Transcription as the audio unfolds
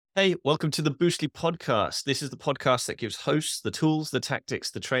Hey, welcome to the Boostly podcast. This is the podcast that gives hosts the tools, the tactics,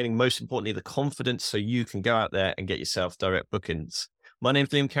 the training, most importantly, the confidence so you can go out there and get yourself direct bookings. My name's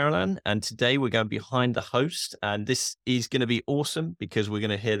Liam Carolan, and today we're going behind the host. And this is going to be awesome because we're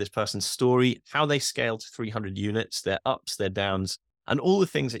going to hear this person's story, how they scaled to 300 units, their ups, their downs, and all the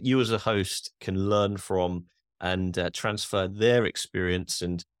things that you as a host can learn from and transfer their experience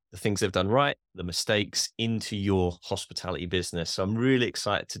and the things they've done right, the mistakes into your hospitality business. So I'm really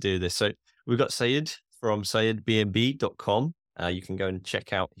excited to do this. So we've got Sayed from sayedbnb.com. You can go and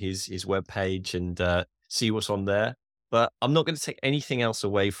check out his webpage and see what's on there. But I'm not going to take anything else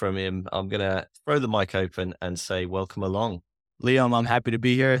away from him. I'm going to throw the mic open and say, welcome along. Liam, I'm happy to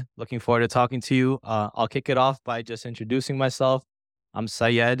be here. Looking forward to talking to you. I'll kick it off by just introducing myself. I'm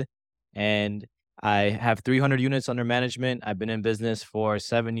Syed, and I have 300 units under management. I've been in business for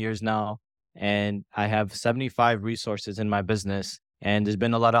 7 years now, and I have 75 resources in my business. And there's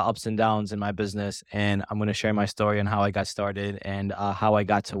been a lot of ups and downs in my business, and I'm going to share my story and how I got started and how I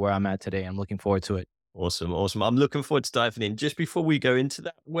got to where I'm at today. I'm looking forward to it. Awesome. Awesome. I'm looking forward to diving in. Just before we go into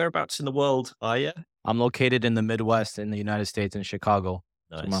that, whereabouts in the world are you? I'm located in the Midwest in the United States in Chicago.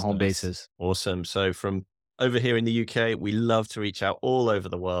 So my Nice, home base nice. is. Awesome. So from over here in the UK, we love to reach out all over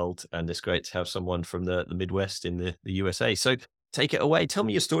the world, and it's great to have someone from the Midwest in the USA. So take it away. Tell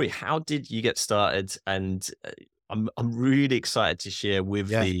me your story. How did you get started? And I'm really excited to share with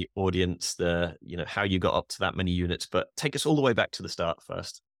Yeah. the audience how you got up to that many units. But take us all the way back to the start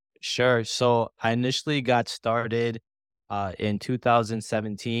first. Sure. So I initially got started in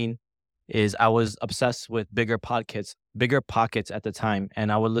 2017. Is I was obsessed with bigger pockets at the time,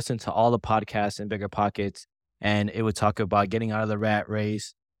 and I would listen to all the podcasts in Bigger Pockets, and it would talk about getting out of the rat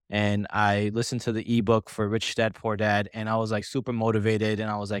race. And I listened to the ebook for Rich Dad Poor Dad, and I was like super motivated,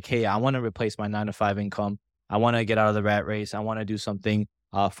 and I was like, hey, I want to replace my 9 to 5 income. I want to get out of the rat race. I want to do something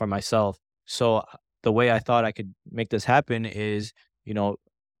for myself. So the way I thought I could make this happen is, you know,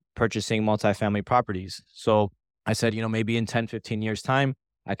 purchasing multifamily properties. So I said, maybe in 10, 15 years time,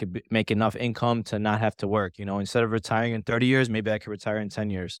 I could make enough income to not have to work. Instead of retiring in 30 years, maybe I could retire in 10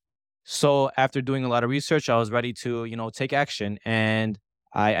 years. So after doing a lot of research, I was ready to, take action. And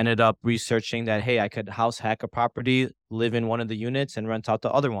I ended up researching that, hey, I could house hack a property, live in one of the units and rent out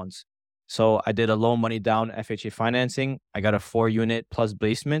the other ones. So I did a low money down FHA financing. I got a 4 unit plus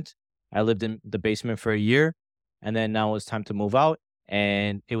basement. I lived in the basement for a year, and then now it was time to move out,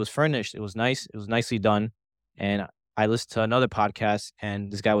 and it was furnished. It was nice. It was nicely done. And I listened to another podcast, and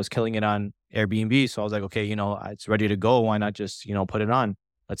this guy was killing it on Airbnb. So I was like, okay, it's ready to go. Why not just, put it on?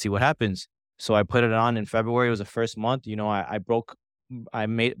 Let's see what happens. So I put it on in February. It was the first month. I broke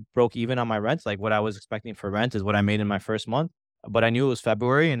even on my rent. Like what I was expecting for rent is what I made in my first month. But I knew it was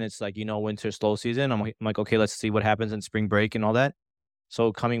February, and it's like, winter slow season. I'm like, okay, let's see what happens in spring break and all that.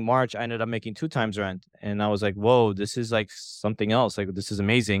 So coming March, I ended up making 2 times rent. And I was like, whoa, this is like something else. Like, this is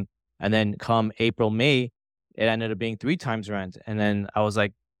amazing. And then come April, May, it ended up being 3 times rent. And then I was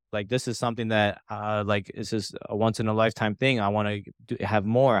like, this is something that, this is a once in a lifetime thing. I want to have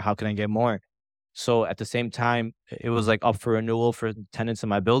more. How can I get more? So at the same time, it was like up for renewal for tenants in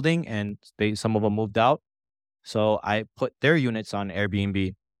my building, and some of them moved out. So I put their units on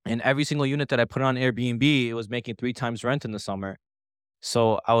Airbnb, and every single unit that I put on Airbnb, it was making 3 times rent in the summer.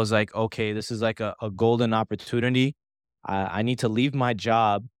 So I was like, okay, this is like a golden opportunity. I need to leave my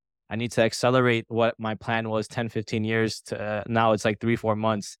job. I need to accelerate what my plan was 10, 15 years to now it's like 3, 4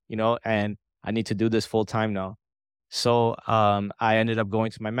 months, and I need to do this full time now. So I ended up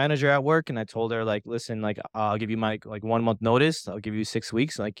going to my manager at work, and I told her, like, listen, like, I'll give you my like 1 month notice. I'll give you 6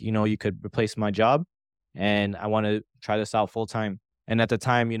 weeks. Like, you could replace my job, and I want to try this out full time. And at the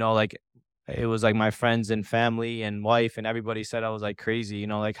time, like, it was like my friends and family and wife and everybody said I was like crazy,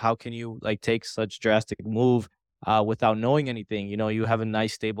 like, how can you like take such drastic move without knowing anything? You have a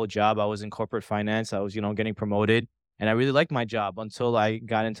nice stable job. I was in corporate finance. I was, getting promoted, and I really liked my job until I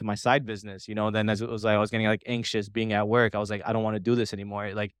got into my side business. Then as it was like I was getting like anxious being at work. I was like, I don't want to do this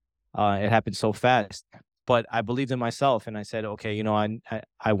anymore. Like it happened so fast. But I believed in myself, and I said, okay,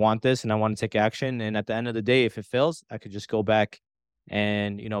 I want this and I want to take action. And at the end of the day, if it fails, I could just go back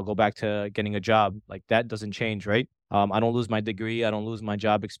and go back to getting a job. Like, that doesn't change, right? I don't lose my degree, I don't lose my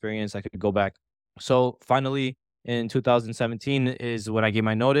job experience. I could go back. So finally in 2017 is when I gave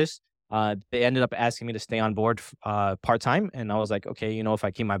my notice. They ended up asking me to stay on board part-time, and I was like, okay, if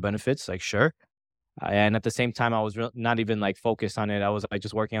I keep my benefits, like, sure. And at the same time, I was not even like focused on it. I was like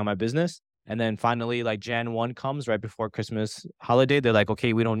just working on my business. And then finally, like, Jan 1 comes right before Christmas holiday. They're like,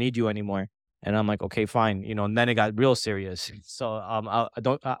 okay, we don't need you anymore. And I'm like, okay, fine. And then it got real serious. So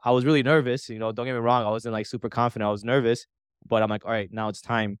I was really nervous. Don't get me wrong. I wasn't like super confident. I was nervous. but I'm like, all right, now it's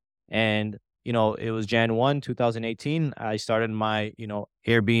time. And, it was Jan 2018. I started my,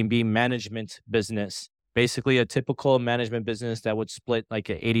 Airbnb management business, basically a typical management business that would split like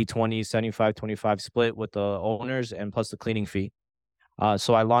a 80-20, 75-25 split with the owners and plus the cleaning fee.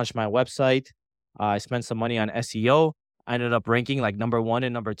 So I launched my website. I spent some money on SEO. I ended up ranking like number one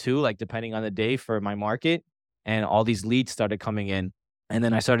and number two, like depending on the day for my market. And all these leads started coming in. And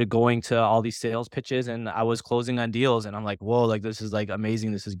then I started going to all these sales pitches and I was closing on deals. And I'm like, whoa, like this is like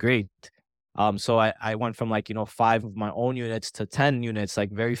amazing. This is great. So I went from like, 5 of my own units to 10 units,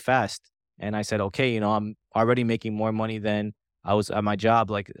 like very fast. And I said, okay, I'm already making more money than I was at my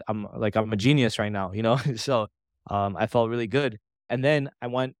job. I'm a genius right now, So I felt really good. And then I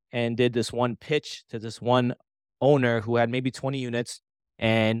went and did this one pitch to this one owner who had maybe 20 units.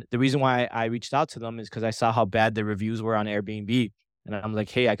 And the reason why I reached out to them is because I saw how bad the reviews were on Airbnb. And I'm like,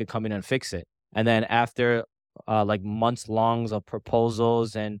 hey, I could come in and fix it. And then after like months longs of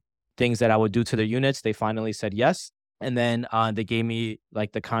proposals and things that I would do to their units, they finally said yes. And then they gave me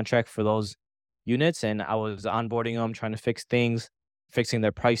like the contract for those units. And I was onboarding them, trying to fix things, fixing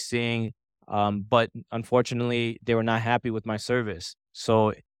their pricing, but unfortunately, they were not happy with my service.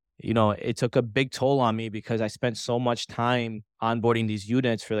 So, it took a big toll on me because I spent so much time onboarding these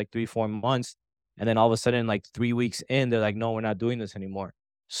units for like 3-4 months. And then all of a sudden, like 3 weeks in, they're like, no, we're not doing this anymore.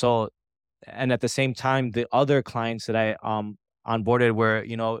 So, and at the same time, the other clients that I onboarded were,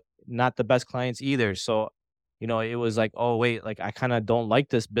 not the best clients either. So, it was like, oh, wait, like I kind of don't like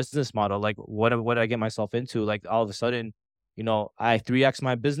this business model. Like, what did I get myself into? Like, all of a sudden, I 3x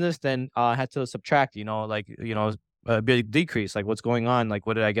my business, then I had to subtract, a big decrease. Like, what's going on? Like,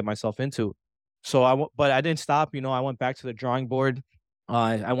 what did I get myself into? So but I didn't stop. I went back to the drawing board.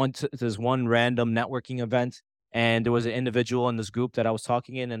 I went to this one random networking event, and there was an individual in this group that I was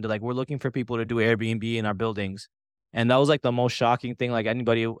talking in, and they're like, "We're looking for people to do Airbnb in our buildings." And that was like the most shocking thing. Like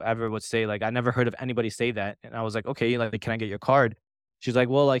anybody ever would say. Like I never heard of anybody say that. And I was like, okay, like, can I get your card? She's like,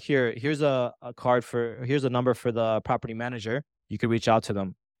 well, like here's a card here's a number for the property manager. You could reach out to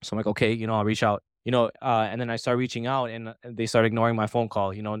them. So I'm like, okay, I'll reach out. And then I start reaching out, and they start ignoring my phone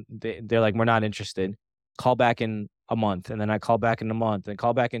call. They're like, we're not interested. Call back in a month, and then I call back in a month, and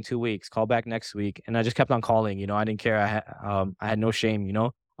call back in 2 weeks, call back next week, and I just kept on calling. I didn't care. I had no shame.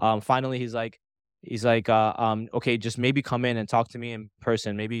 Finally, he's like, okay, just maybe come in and talk to me in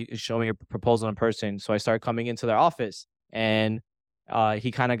person. Maybe show me your proposal in person. So I started coming into their office, and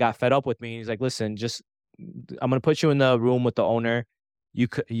he kind of got fed up with me. He's like, listen, I'm gonna put you in the room with the owner. You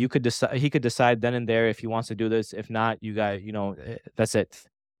could decide. He could decide then and there if he wants to do this. If not, you guys, that's it.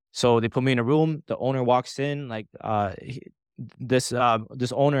 So they put me in a room. The owner walks in, like this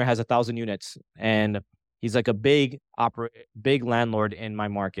owner has 1,000 units, and he's like a big landlord in my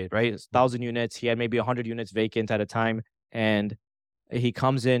market, right? It's 1,000 units. He had maybe 100 units vacant at a time, and he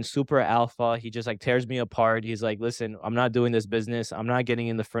comes in super alpha. He just like tears me apart. He's like, listen, I'm not doing this business. I'm not getting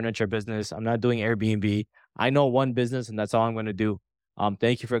in the furniture business. I'm not doing Airbnb. I know one business, and that's all I'm going to do.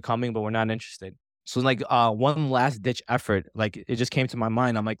 Thank you for coming, but we're not interested. So like one last ditch effort, like it just came to my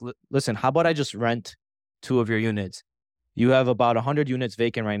mind. I'm like, listen, how about I just rent 2 of your units? You have about 100 units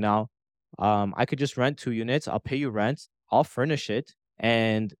vacant right now. I could just rent 2 units. I'll pay you rent. I'll furnish it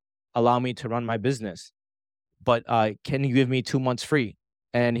and allow me to run my business. But can you give me 2 months free?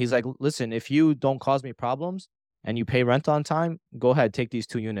 And he's like, listen, if you don't cause me problems and you pay rent on time, go ahead, take these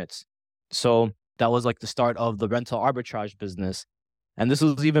 2 units. So that was like the start of the rental arbitrage business. And this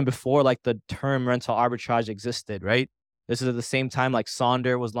was even before like the term rental arbitrage existed, right? This is at the same time like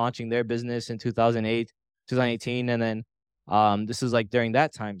Sonder was launching their business in 2008, 2018. And then this is like during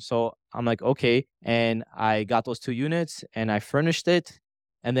that time. So I'm like, okay. And I got those 2 units and I furnished it.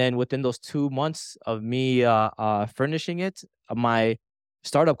 And then within those 2 months of me furnishing it, my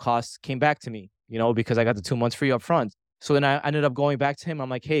startup costs came back to me, because I got the 2 months free up front. So then I ended up going back to him.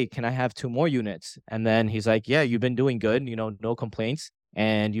 I'm like, hey, can I have 2 more units? And then he's like, yeah, you've been doing good, no complaints,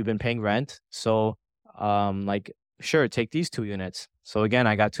 and you've been paying rent. So like, sure, take these 2 units. So again,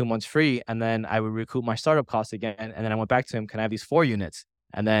 I got 2 months free, and then I would recoup my startup costs again. And then I went back to him, can I have these 4 units?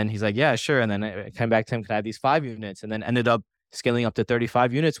 And then he's like, yeah, sure. And then I came back to him, can I have these 5 units? And then ended up scaling up to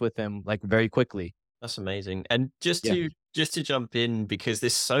 35 units with him like very quickly. That's amazing. And just Yeah. to jump in, because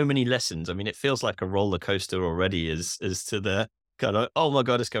there's so many lessons. I mean, it feels like a roller coaster already as to the kind of, oh my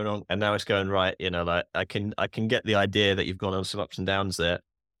God, it's going on, and now it's going right. Like I can get the idea that you've gone on some ups and downs there.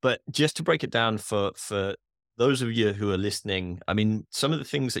 But just to break it down for those of you who are listening, I mean, some of the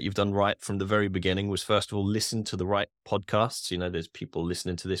things that you've done right from the very beginning was, first of all, listen to the right podcasts. There's people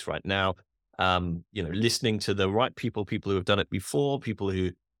listening to this right now. Listening to the right people who have done it before, people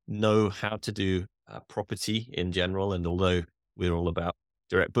who know how to do property in general. And although we're all about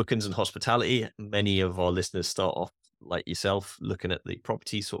direct bookings and hospitality, many of our listeners start off like yourself, looking at the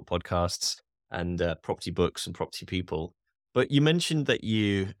property sort of podcasts and property books and property people. But you mentioned that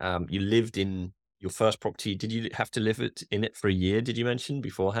you lived in your first property. Did you have to in it for a year? Did you mention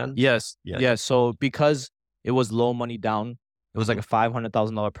beforehand? Yes, Yeah. yes. So because it was low money down, it was like Mhm. a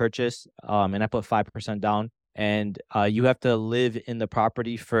 $500,000 purchase, and I put 5% down. And you have to live in the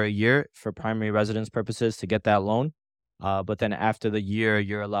property for a year for primary residence purposes to get that loan. But then after the year,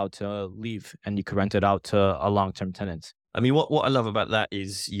 you're allowed to leave and you can rent it out to a long-term tenant. I mean, what I love about that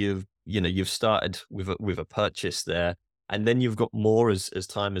is you've started with a purchase there, and then you've got more as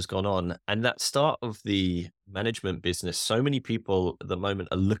time has gone on. And that start of the management business, so many people at the moment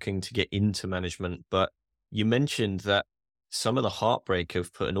are looking to get into management. But you mentioned that some of the heartbreak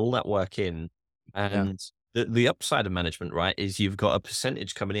of putting all that work in, Yeah, and the upside of management, right, is you've got a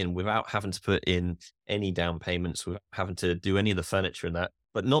percentage coming in without having to put in any down payments, without having to do any of the furniture and that.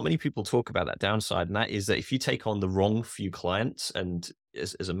 But not many people talk about that downside, and that is that if you take on the wrong few clients, and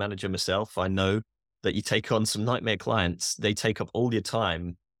as a manager myself, I know that you take on some nightmare clients, they take up all your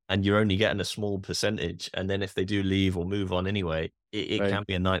time, and you're only getting a small percentage. And then if they do leave or move on anyway, it right. can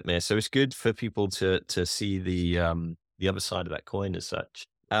be a nightmare. So it's good for people to see the other side of that coin as such.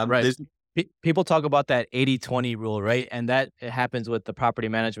 Right. There's People talk about that 80-20 rule, right? And that it happens with the property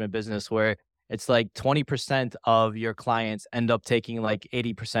management business where it's like 20% of your clients end up taking like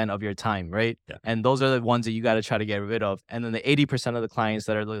 80% of your time, right? yeah. And those are the ones that you got to try to get rid of. And then the 80% of the clients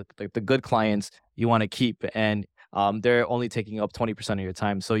that are the good clients you want to keep. And they're only taking up 20% of your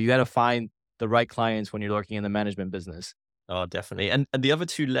time. So you got to find the right clients when you're working in the management business. Oh, definitely. And the other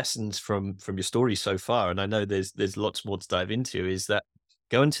two lessons from your story so far, and I know there's lots more to dive into, is that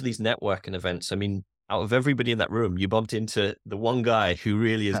going to these networking events. I mean, out of everybody in that room, you bumped into the one guy who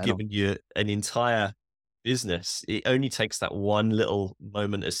really has I know. given you an entire business. It only takes that one little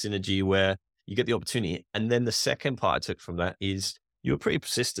moment of synergy where you get the opportunity. And then the second part I took from that is you were pretty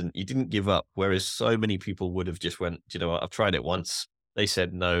persistent. You didn't give up, whereas so many people would have just went, "Do you know what, I've tried it once. They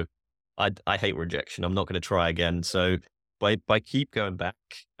said no. I hate rejection. I'm not going to try again." So by keep going back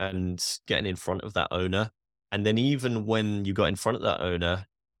and getting in front of that owner, and then even when you got in front of that owner,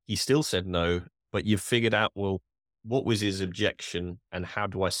 he still said no, but you figured out, well, what was his objection and how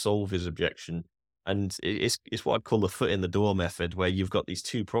do I solve his objection? And it's what I'd call the foot in the door method, where you've got these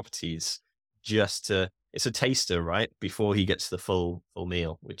two properties just to it's a taster, right? Before he gets the full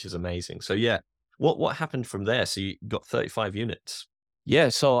meal, which is amazing. So yeah, what happened from there? So you got 35 units. Yeah,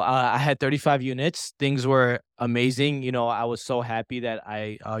 so I had 35 units. Things were amazing. I was so happy that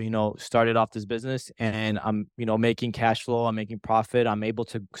I, started off this business and I'm, making cash flow. I'm making profit. I'm able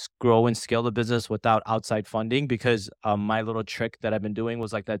to grow and scale the business without outside funding because my little trick that I've been doing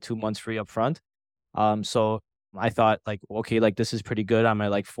was like that 2 months free upfront. So I thought like, okay, like this is pretty good. I'm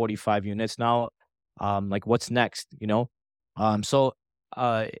at like 45 units now. Like what's next? So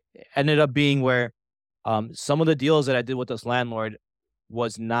it ended up being where some of the deals that I did with this landlord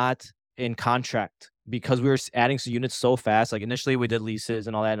was not in contract because we were adding some units so fast. Like initially we did leases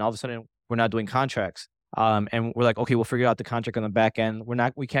and all that, and all of a sudden we're not doing contracts. And we're like, okay, we'll figure out the contract on the back end.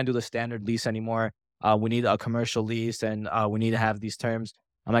 We can't do the standard lease anymore. We need a commercial lease and we need to have these terms.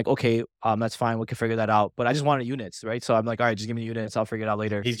 I'm like, okay, that's fine. We can figure that out. But I just wanted units, right? So I'm like, all right, just give me the units. I'll figure it out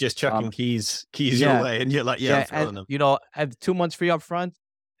later. He's just Um, chucking keys your yeah, way, and you're like, "Yeah, I'm yeah, and throwing them." at 2 months free upfront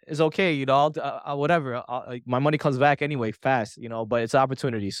is okay. Whatever. Like my money comes back anyway, fast. But it's an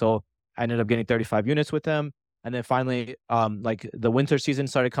opportunity. So I ended up getting 35 units with them, and then finally, like the winter season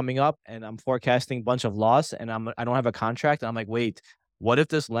started coming up, and I'm forecasting a bunch of loss, and I don't have a contract, and I'm like, wait, what if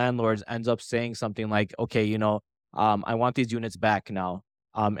this landlord ends up saying something like, okay, I want these units back now,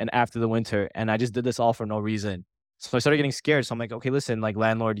 and after the winter, and I just did this all for no reason. So I started getting scared. So I'm like, okay, listen, like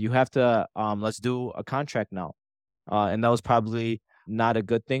landlord, you have to let's do a contract now. And that was probably not a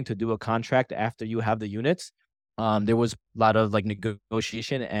good thing to do a contract after you have the units. There was a lot of like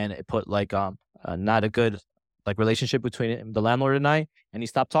negotiation and it put like not a good like relationship between the landlord and he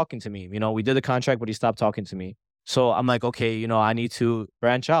stopped talking to me. We did the contract, but he stopped talking to me. So I'm like, okay, I need to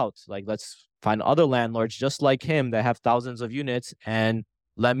branch out. Like, let's find other landlords just like him that have thousands of units and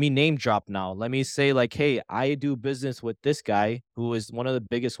let me name drop now. Let me say like, hey, I do business with this guy who is one of the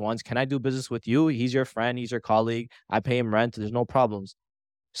biggest ones. Can I do business with you? He's your friend. He's your colleague. I pay him rent. There's no problems.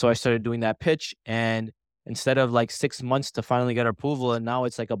 So I started doing that pitch and instead of like 6 months to finally get approval, and now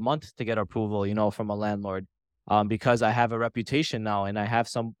it's like a month to get approval, from a landlord. Because I have a reputation now and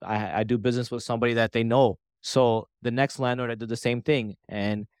I do business with somebody that they know. So the next landlord, I did the same thing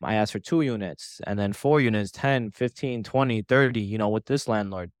and I asked for 2 units and then 4 units, 10, 15, 20, 30, with this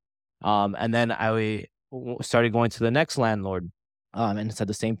landlord. And then I started going to the next landlord. And said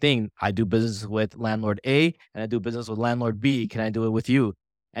the same thing. I do business with landlord A and I do business with landlord B. Can I do it with you?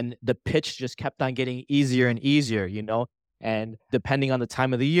 And the pitch just kept on getting easier and easier, and depending on the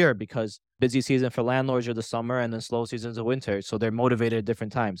time of the year, because busy season for landlords are the summer and then slow seasons of winter. So they're motivated at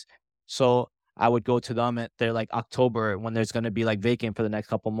different times. So I would go to them at their like October when there's going to be like vacant for the next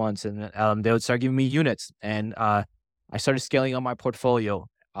couple months. And they would start giving me units. And I started scaling up my portfolio.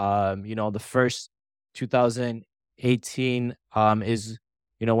 The first 2018 is,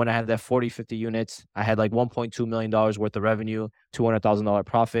 when I had that 40, 50 units, I had like $1.2 million worth of revenue, $200,000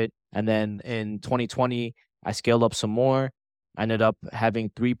 profit. And then in 2020, I scaled up some more. I ended up having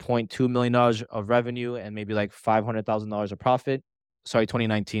 $3.2 million of revenue and maybe like $500,000 of profit. Sorry,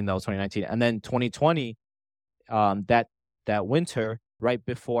 2019, that was 2019. And then 2020, that winter, right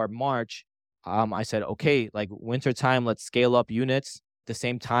before March, I said, okay, like winter time, let's scale up units. At the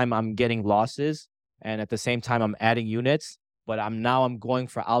same time, I'm getting losses. And at the same time, I'm adding units, but I'm going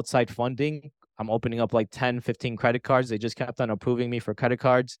for outside funding. I'm opening up like 10, 15 credit cards. They just kept on approving me for credit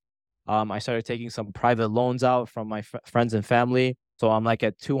cards. I started taking some private loans out from my friends and family. So I'm like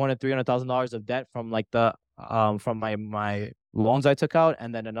at $200,000, $300,000 of debt from like from my loans I took out,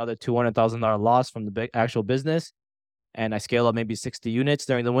 and then another $200,000 loss from the actual business. And I scale up maybe 60 units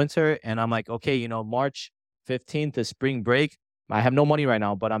during the winter. And I'm like, okay, March 15th is spring break. I have no money right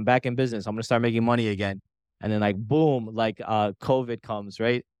now, but I'm back in business. I'm going to start making money again. And then like, boom, like COVID comes,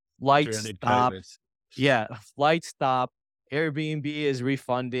 right? Flights stop. Yeah, flights stop. Airbnb is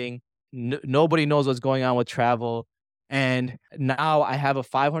refunding. Nobody knows what's going on with travel. And now I have a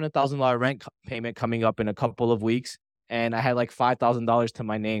 $500,000 rent payment coming up in a couple of weeks. And I had like $5,000 to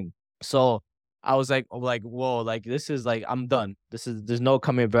my name. So I was like, whoa, like this is like, I'm done. There's no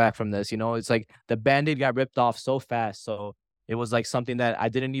coming back from this. It's like the Band-Aid got ripped off so fast. So it was like something that I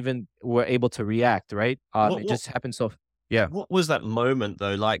didn't even were able to react, right? It just happened. So yeah. What was that moment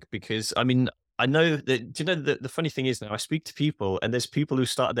though like? Because I mean, I know that, do you know, the funny thing is now I speak to people and there's people who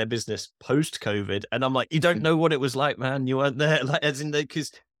started their business post COVID and I'm like, you don't know what it was like, man. You weren't there. Like, as in,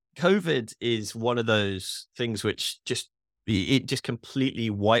 because COVID is one of those things which it just completely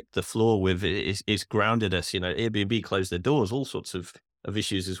wiped the floor with it. It's grounded us. Airbnb closed their doors, all sorts of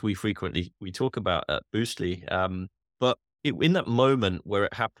issues as we talk about at Boostly. But in that moment where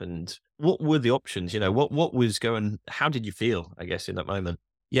it happened, what were the options? What was going? How did you feel? I guess in that moment.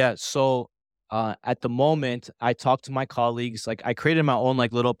 Yeah. So at the moment, I talked to my colleagues. Like I created my own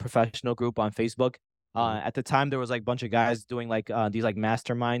like little professional group on Facebook. At the time, there was like a bunch of guys doing like these like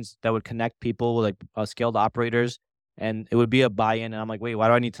masterminds that would connect people with like scaled operators, and it would be a buy-in. And I'm like, wait, why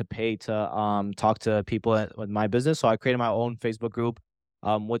do I need to pay to talk to people with my business? So I created my own Facebook group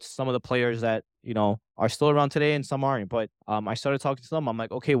with some of the players that are still around today and some aren't. But I started talking to them. I'm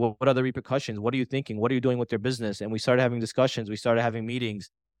like, okay, well, what are the repercussions? What are you thinking? What are you doing with your business? And we started having discussions. We started having meetings.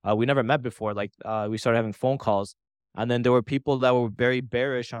 We never met before. Like we started having phone calls, and then there were people that were very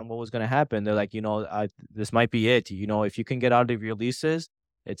bearish on what was going to happen. They're like, this might be it. If you can get out of your leases,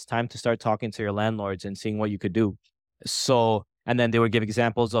 it's time to start talking to your landlords and seeing what you could do. So, and then they would give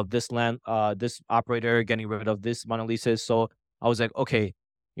examples of this operator getting rid of this amount of leases. So I was like, okay,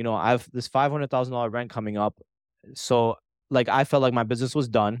 I have this $500,000 rent coming up. So like I felt like my business was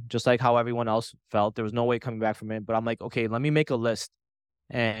done, just like how everyone else felt. There was no way coming back from it. But I'm like, okay, let me make a list.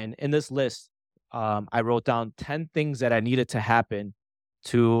 And in this list, I wrote down 10 things that I needed to happen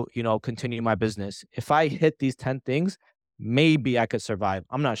to, continue my business. If I hit these 10 things, maybe I could survive.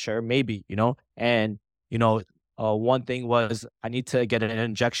 I'm not sure, maybe. And, one thing was I need to get an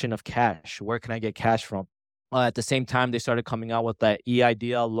injection of cash. Where can I get cash from? At the same time, they started coming out with that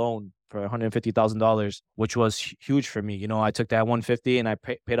EIDL loan for $150,000, which was huge for me. I took that 150 and I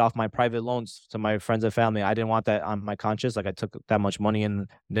paid off my private loans to my friends and family. I didn't want that on my conscience. Like I took that much money and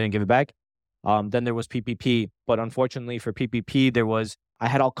didn't give it back. Then there was PPP, but unfortunately for PPP, I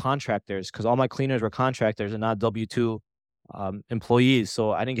had all contractors because all my cleaners were contractors and not W-2 employees.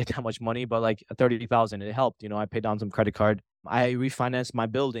 So I didn't get that much money, but like 30,000, it helped. I paid down some credit card. I refinanced my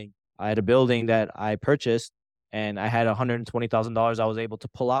building. I had a building that I purchased and I had $120,000 I was able to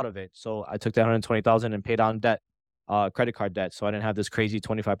pull out of it. So I took that 120,000 and paid down debt, credit card debt. So I didn't have this crazy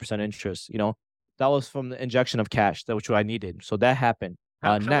 25% interest. That was from the injection of cash, which I needed. So that happened.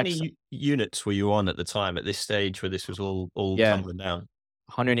 How many units were you on at the time at this stage where this was all tumbling down?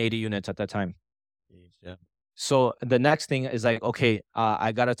 180 units at that time. Yeah. So the next thing is like, okay,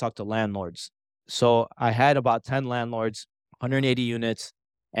 I got to talk to landlords. So I had about 10 landlords, 180 units,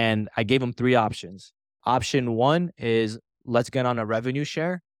 and I gave them 3 options. Option 1 is let's get on a revenue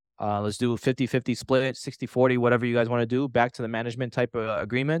share. Let's do 50-50 split, 60-40, whatever you guys want to do, back to the management type of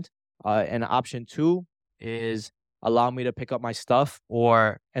agreement. And option two is allow me to pick up my stuff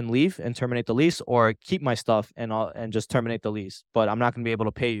and leave and terminate the lease, or keep my stuff and just terminate the lease. But I'm not going to be able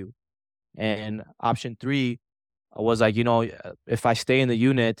to pay you. And option three was like, if I stay in the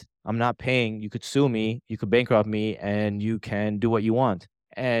unit, I'm not paying. You could sue me, you could bankrupt me, and you can do what you want.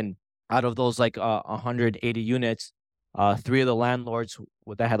 And out of those 180 units, three of the landlords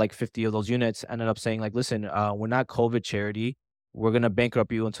that had like 50 of those units ended up saying like, listen, we're not COVID charity. We're going to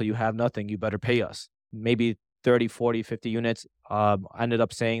bankrupt you until you have nothing. You better pay us. Maybe 30, 40, 50 units ended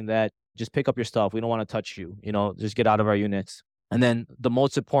up saying that just pick up your stuff. We don't want to touch you. Just get out of our units. And then the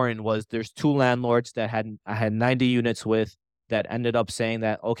most important was there's two landlords that I had 90 units with that ended up saying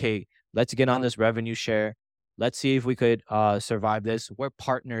that, okay, let's get on this revenue share. Let's see if we could survive this. We're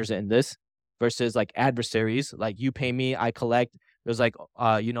partners in this versus like adversaries. Like you pay me, I collect. There's like,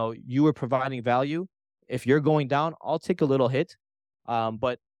 you were providing value. If you're going down, I'll take a little hit.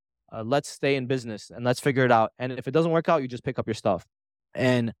 But let's stay in business and let's figure it out. And if it doesn't work out, you just pick up your stuff.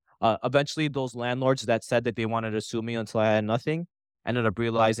 And eventually, those landlords that said that they wanted to sue me until I had nothing ended up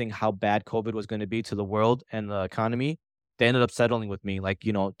realizing how bad COVID was going to be to the world and the economy. They ended up settling with me,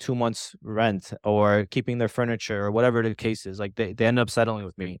 2 months rent or keeping their furniture or whatever the case is. Like they ended up settling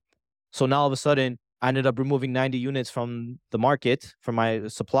with me. So now all of a sudden, I ended up removing 90 units from the market for my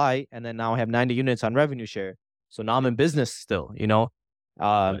supply. And then now I have 90 units on revenue share. So now I'm in business still, and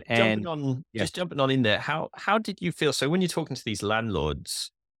yeah. Just jumping on in there. How did you feel? So when you're talking to these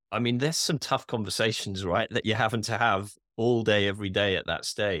landlords, I mean, there's some tough conversations, right? That you're having to have all day, every day at that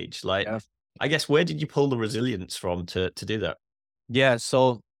stage. Like, Yeah. I guess, where did you pull the resilience from to do that? Yeah,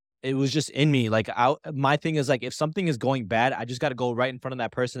 so it was just in me. My thing is like, if something is going bad, I just got to go right in front of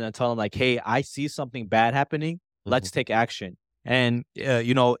that person and tell them like, "Hey, I see something bad happening. Let's Mhm. take action." And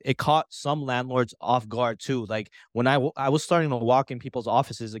it caught some landlords off guard too. Like when I was starting to walk in people's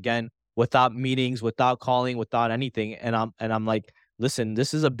offices again without meetings, without calling, without anything, and I'm like, "Listen,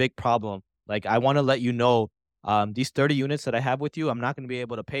 this is a big problem. Like I want to let you know, these 30 units that I have with you, I'm not going to be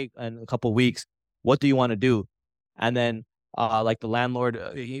able to pay in a couple weeks. What do you want to do?" And then like the landlord,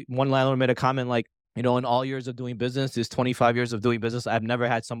 one landlord made a comment like, in all years of doing business, this 25 years of doing business, I've never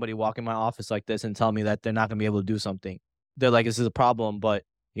had somebody walk in my office like this and tell me that they're not going to be able to do something. They're like, this is a problem, but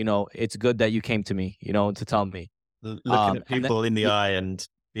it's good that you came to me, to tell me. Looking at And that, people in the eye and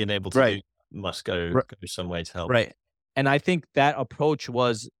being able to right, do must go right, some way to help. right. And I think that approach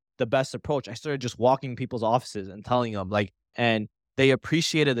was the best approach. I started just walking people's offices and telling them and they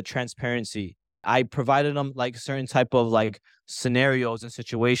appreciated the transparency. I provided them like certain type of like scenarios and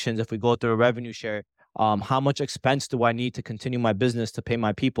situations. If we go through a revenue share, how much expense do I need to continue my business to pay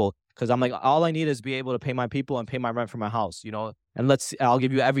my people? Because I'm like, all I need is be able to pay my people and pay my rent for my house, and I'll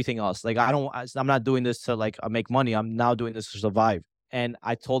give you everything else. Like I'm not doing this to make money. I'm now doing this to survive. And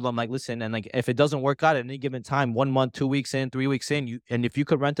I told them like, listen, and like if it doesn't work out at any given time, 1 month, 2 weeks in, 3 weeks in, if you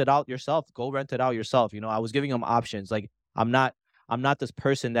could rent it out yourself, go rent it out yourself. I was giving them options. Like I'm not I'm not this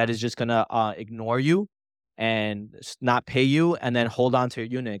person that is just gonna ignore you and not pay you and then hold on to your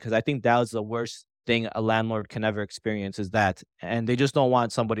unit, because I think that was the worst thing a landlord can ever experience is that, and they just don't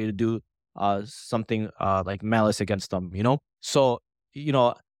want somebody to do something like malice against them. So you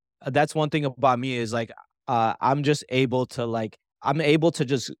know that's one thing about me is like I'm just able to I'm able to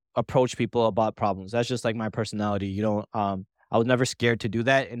just approach people about problems. That's just like my personality. I was never scared to do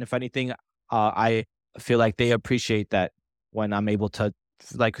that, and if anything, I feel like they appreciate that when I'm able to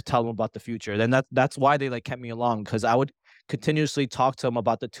tell them about the future. Then that's why they kept me along, because I would continuously talk to them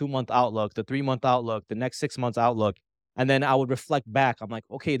about the 2 month outlook, the 3 month outlook, the next 6 months outlook, and then I would reflect back. I'm like,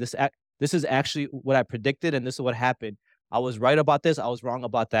 okay, this is actually what I predicted, and this is what happened. I was right about this. I was wrong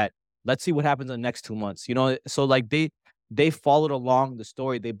about that. Let's see what happens in the next 2 months. So they followed along the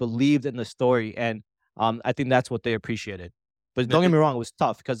story. They believed in the story, and I think that's what they appreciated. But don't get me wrong, it was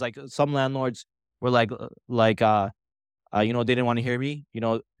tough because some landlords were they didn't want to hear me.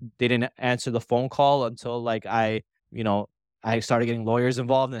 They didn't answer the phone call until I started getting lawyers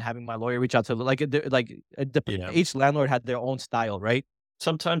involved and having my lawyer reach out to Yeah. each landlord had their own style, right?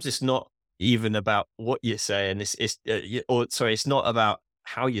 Sometimes it's not even about what you're saying. It's not about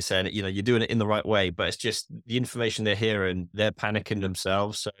how you're saying it. You're doing it in the right way, but it's just the information they're hearing. They're panicking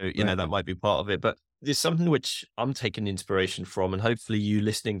themselves, so Right. that might be part of it. But there's something which I'm taking inspiration from, and hopefully you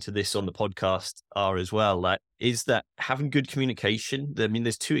listening to this on the podcast are as well. Like, is that having good communication? I mean,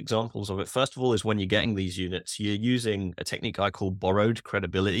 there's two examples of it. First of all, is when you're getting these units, you're using a technique I call borrowed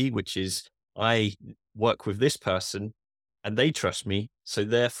credibility, which is I work with this person and they trust me. So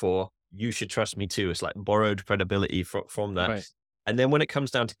therefore, you should trust me too. It's like borrowed credibility from that. Right. And then when it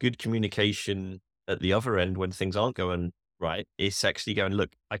comes down to good communication at the other end, when things aren't going right? It's actually going,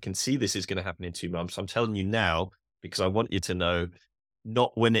 look, I can see this is going to happen in 2 months. I'm telling you now because I want you to know,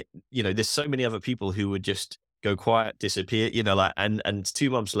 not when it, there's so many other people who would just go quiet, disappear, like, and 2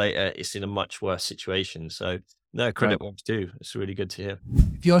 months later, it's in a much worse situation. So no, Right. credit where it's due. It's really good to hear.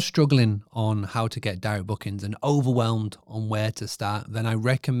 If you're struggling on how to get direct bookings and overwhelmed on where to start, then I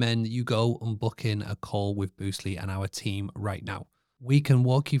recommend you go and book in a call with Boostly and our team right now. We can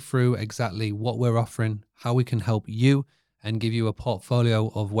walk you through exactly what we're offering, how we can help you, and give you a portfolio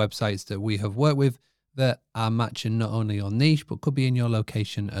of websites that we have worked with that are matching not only your niche, but could be in your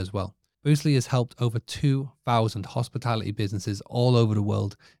location as well. Boostly has helped over 2,000 hospitality businesses all over the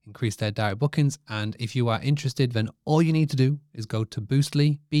world increase their direct bookings. And if you are interested, then all you need to do is go to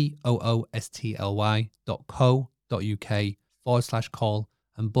Boostly, boostly.co.uk/call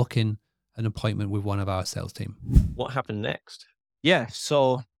and book in an appointment with one of our sales team. What happened next? Yeah.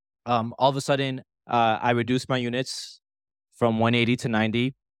 So all of a sudden, I reduced my units from 180 to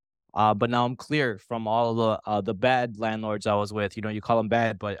 90. But now I'm clear from all the bad landlords I was with. You call them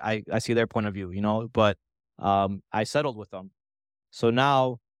bad, but I see their point of view, but I settled with them. So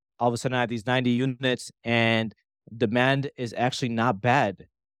now all of a sudden I have these 90 units and demand is actually not bad.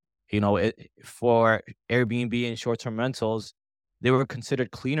 For Airbnb and short-term rentals, they were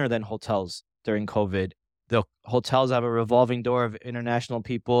considered cleaner than hotels during COVID. The hotels have a revolving door of international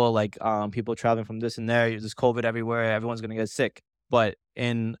people, like people traveling from this and there. There's COVID everywhere. Everyone's gonna get sick. But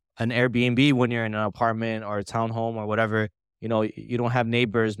in an Airbnb, when you're in an apartment or a townhome or whatever, you don't have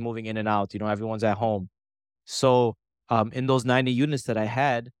neighbors moving in and out. Everyone's at home. So in those 90 units that I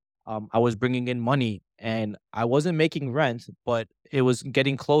had, I was bringing in money and I wasn't making rent, but it was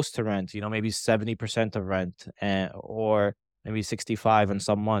getting close to rent, maybe 70% of rent or maybe 65 in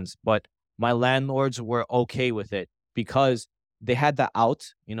some months. But my landlords were okay with it because they had the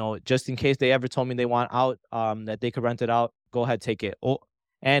out, just in case they ever told me they want out, that they could rent it out, go ahead, take it. Oh,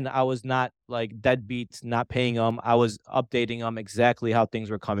 and I was not like deadbeat, not paying them. I was updating them exactly how things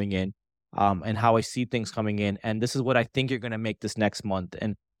were coming in, and how I see things coming in. And this is what I think you're going to make this next month.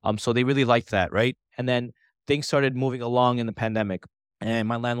 And so they really liked that, right? And then things started moving along in the pandemic and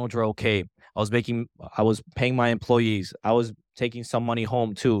my landlords were okay. I was paying my employees. I was taking some money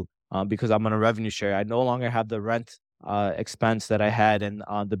home too, because I'm on a revenue share. I no longer have the rent expense that I had and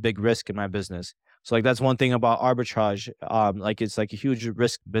the big risk in my business. So like that's one thing about arbitrage. Like it's like a huge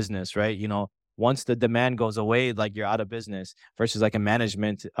risk business, right? Once the demand goes away, like you're out of business versus like a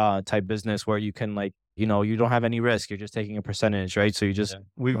management type business where you can like, you don't have any risk. You're just taking a percentage, right? So you just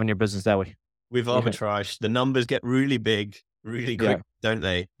run your business that way. With Yeah. arbitrage, the numbers get really big, really Yeah. quick, don't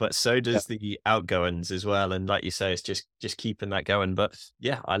they? But so does the outgoings as well. And like you say, it's just keeping that going. But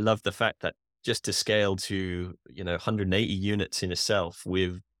yeah, I love the fact that just to scale to 180 units in itself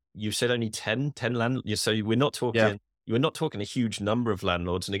with, you said only 10 landlords. So we're not talking. You're not talking a huge number of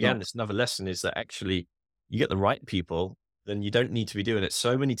landlords. And again, No. it's another lesson is that actually you get the right people, then you don't need to be doing it.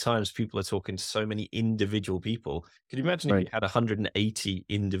 So many times people are talking to so many individual people. Could you imagine if Right. you had 180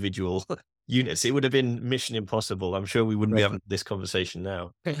 individual units? It would have been mission impossible. I'm sure we wouldn't be Right. having this conversation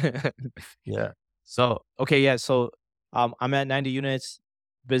now. Yeah. So, okay, yeah. So, I'm at 90 units.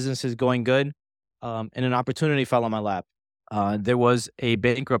 Business is going good. And an opportunity fell on my lap. There was a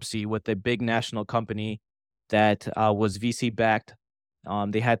bankruptcy with a big national company that was VC backed.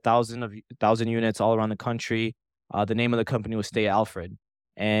 They had thousand units all around the country. The name of the company was Stay Alfred.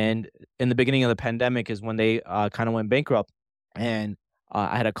 And in the beginning of the pandemic is when they kind of went bankrupt. And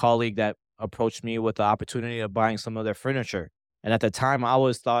I had a colleague that approached me with the opportunity of buying some of their furniture. And at the time, I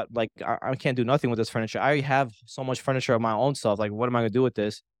always thought, like, I can't do nothing with this furniture. I already have so much furniture of my own stuff. Like, what am I gonna do with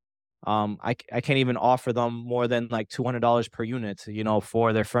this? I can't even offer them more than like $200 per unit,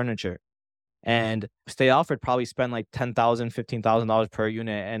 for their furniture. And Stay Alfred probably spent like $10,000, $15,000 per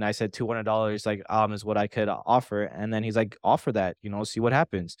unit. And I said $200 like is what I could offer. And then he's like, offer that, see what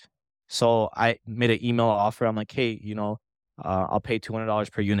happens. So I made an email offer. I'm like, hey, I'll pay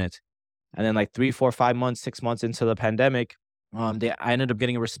 $200 per unit. And then like 3, 4, 5 months, 6 months into the pandemic, I ended up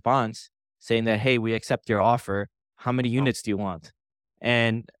getting a response saying that, hey, we accept your offer. How many units do you want?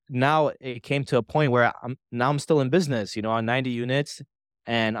 And now it came to a point where I'm still in business, on 90 units.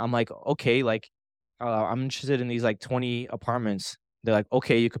 And I'm like, okay, like I'm interested in these like 20 apartments. They're like,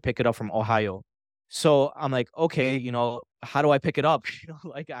 okay, you could pick it up from Ohio. So I'm like, okay, how do I pick it up?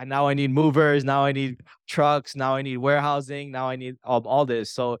 Like now I need movers, now I need trucks, now I need warehousing, now I need all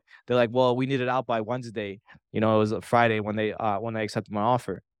this. So they're like, well, we need it out by Wednesday. It was a Friday when they accepted my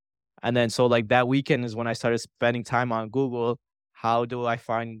offer. And then so like that weekend is when I started spending time on Google. How do I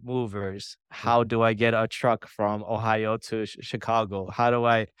find movers? How do I get a truck from Ohio to Chicago? How do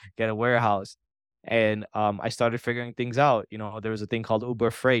I get a warehouse? And I started figuring things out. There was a thing called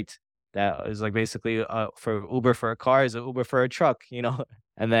Uber Freight that is like basically for Uber for a car is an Uber for a truck.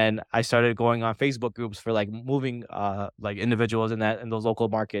 And then I started going on Facebook groups for like moving like individuals in those local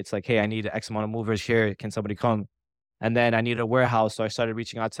markets. Like, hey, I need X amount of movers here. Can somebody come? And then I needed a warehouse, so I started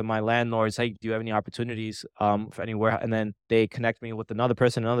reaching out to my landlords. Hey, do you have any opportunities for any warehouse? And then they connect me with another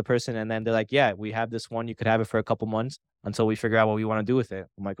person, and then they're like, yeah, we have this one. You could have it for a couple months until we figure out what we want to do with it.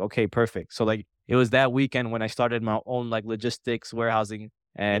 I'm like, okay, perfect. So like it was that weekend when I started my own like logistics, warehousing,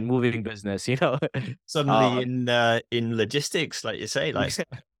 and moving business. Suddenly Uh, in logistics, like you say, like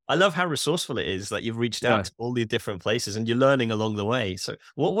I love how resourceful it is. Like you've reached out yeah, to all these different places and you're learning along the way. So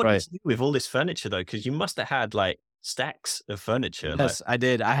what did right. you do with all this furniture though? Because you must have had like stacks of furniture. Like Yes, I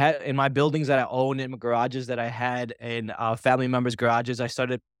did. I had in my buildings that I own, in my garages that I had, in family members' garages. I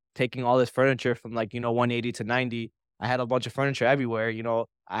started taking all this furniture from like 180 to 90. I had a bunch of furniture everywhere.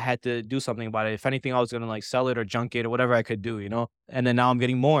 I had to do something about it. If anything, I was gonna like sell it or junk it or whatever I could do. And then now I'm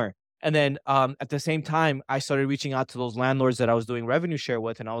getting more. And then at the same time, I started reaching out to those landlords that I was doing revenue share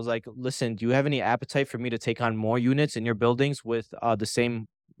with, and I was like, "Listen, do you have any appetite for me to take on more units in your buildings with the same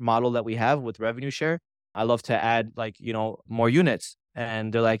model that we have with revenue share? I love to add like, more units."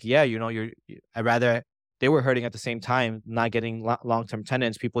 And they're like, yeah, I'd rather, they were hurting at the same time, not getting long-term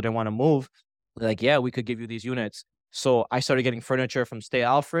tenants. People didn't want to move. They're like, yeah, we could give you these units. So I started getting furniture from Stay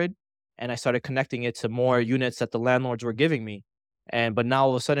Alfred, and I started connecting it to more units that the landlords were giving me. But now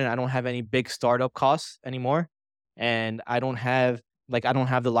all of a sudden I don't have any big startup costs anymore. And I don't have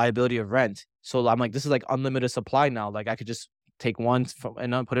the liability of rent. So I'm like, this is like unlimited supply now. Like I could just take one from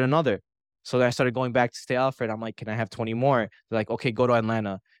and put in another. So then I started going back to Stay Alfred. I'm like, can I have 20 more? They're like, okay, go to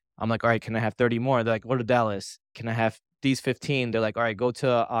Atlanta. I'm like, all right, can I have 30 more? They're like, go to Dallas. Can I have these 15? They're like, all right, go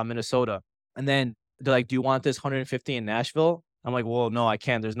to Minnesota. And then they're like, do you want this 150 in Nashville? I'm like, well, no, I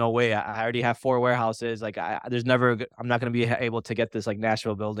can't. There's no way. I already have 4 warehouses. Like, I'm not going to be able to get this like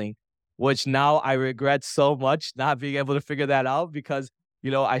Nashville building, which now I regret so much not being able to figure that out because,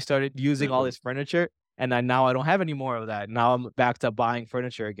 I started using all really, this furniture and now I don't have any more of that. Now I'm back to buying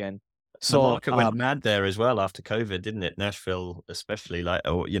furniture again. the So, market went mad there as well after COVID, didn't it? Nashville, especially, like,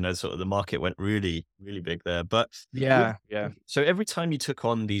 or sort of the market went really, really big there. But yeah, yeah. so every time you took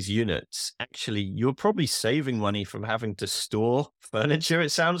on these units, actually, you were probably saving money from having to store furniture. It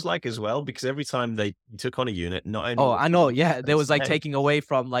sounds like as well, because every time you took on a unit, not only Oh, was I the know. Yeah, there was like stay, taking away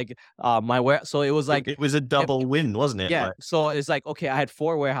from like my where. So it was it, like, it was a if, double win, wasn't it? yeah. Like, So it's like, okay, I had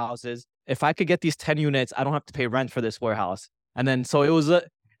 4 warehouses. If I could get these 10 units, I don't have to pay rent for this warehouse. And then so it was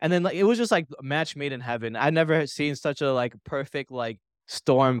and then like it was just like a match made in heaven. I never had seen such a like perfect like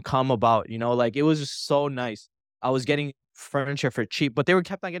storm come about. Like it was just so nice. I was getting furniture for cheap, but they were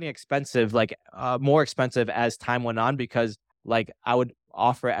kept on getting expensive, like more expensive as time went on because like I would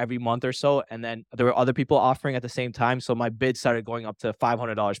offer every month or so, and then there were other people offering at the same time. So my bid started going up to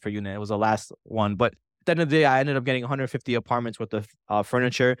 $500 per unit. It was the last one, but at the end of the day, I ended up getting 150 apartments worth of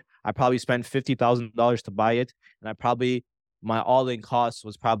furniture. I probably spent $50,000 to buy it, and my all-in cost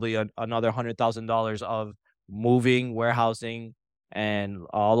was probably another $100,000 of moving, warehousing, and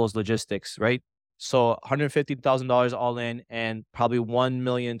all those logistics, right? So $150,000 all in, and probably 1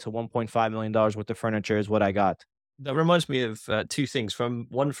 million to $1.5 million worth of furniture is what I got. that reminds me of two things. From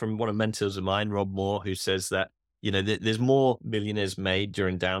one of mentors of mine, Rob Moore, who says that there's more millionaires made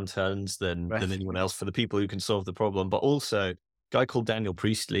during downturns than Right. anyone else for the people who can solve the problem. But also, a guy called Daniel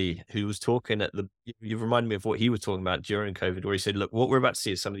Priestley, who was talking at the. You reminded me of what he was talking about during COVID, where he said, "Look, what we're about to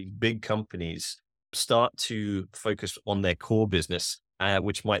see is some of these big companies start to focus on their core business."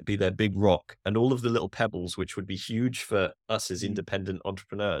 Which might be their big rock, and all of the little pebbles, which would be huge for us as Mhm. independent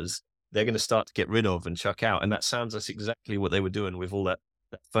entrepreneurs, they're going to start to get rid of and chuck out. And that sounds like exactly what they were doing with all that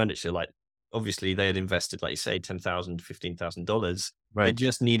furniture. Like, obviously, they had invested, like you say, $10,000, $15,000. They Right.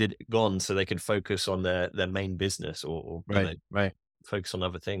 just needed it gone so they could focus on their main business or Right. Right. focus on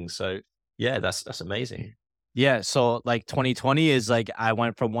other things. So, yeah, that's amazing. Yeah, so like 2020 is like I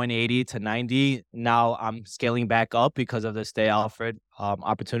went from 180 to 90. Now I'm scaling back up because of the Stay Alfred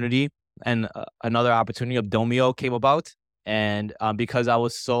opportunity, and another opportunity of Domio came about. And because I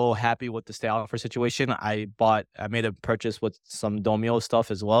was so happy with the Stay Alfred situation, I made a purchase with some Domio stuff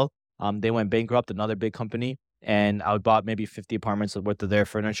as well. They went bankrupt, another big company, and I bought maybe 50 apartments worth of their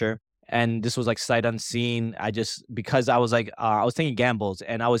furniture. And this was like sight unseen. Because I was like, I was taking gambles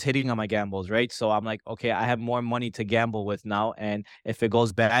and I was hitting on my gambles, right? So I'm like, okay, I have more money to gamble with now. And if it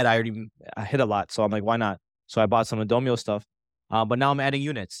goes bad, I hit a lot. So I'm like, why not? So I bought some Adomio stuff. But now I'm adding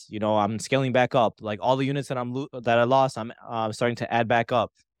units. I'm scaling back up. Like all the units that I lost, I'm starting to add back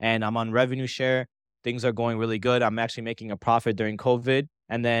up. And I'm on revenue share. Things are going really good. I'm actually making a profit during COVID.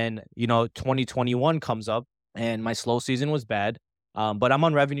 And then, 2021 comes up and my slow season was bad. But I'm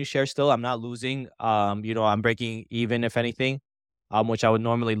on revenue share still. I'm not losing. I'm breaking even, if anything, which I would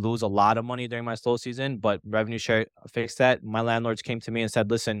normally lose a lot of money during my slow season, but revenue share fixed that. My landlords came to me and said,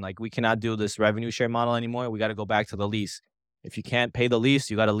 listen, like, we cannot do this revenue share model anymore. We got to go back to the lease. If you can't pay the lease,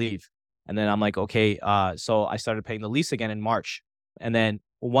 you got to leave. And then I'm like, okay. So I started paying the lease again in March. And then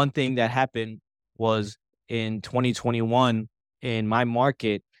one thing that happened was in 2021 in my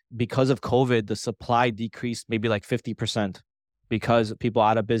market, because of COVID, the supply decreased maybe like 50% because people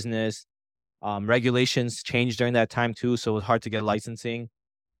out of business. Regulations changed during that time too, so it was hard to get licensing.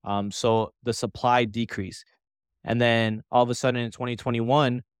 So the supply decreased. And then all of a sudden in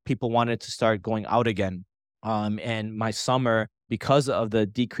 2021, people wanted to start going out again. And my summer, because of the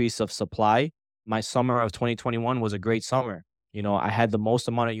decrease of supply, my summer of 2021 was a great summer. I had the most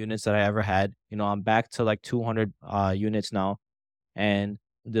amount of units that I ever had. I'm back to like 200 units now. And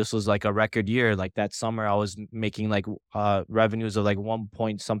this was like a record year. Like that summer, I was making like revenues of like 1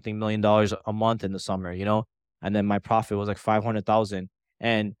 point something million a month in the summer, and then my profit was like 500,000.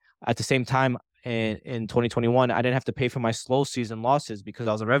 And at the same time, in 2021, I didn't have to pay for my slow season losses because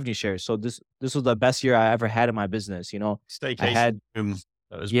I was a revenue share. So this was the best year I ever had in my business. Staycation. I had,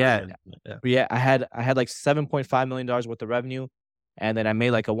 that was yeah, brilliant. yeah, I had like $7.5 million worth of revenue, and then I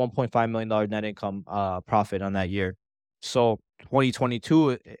made like a $1.5 million net income profit on that year. So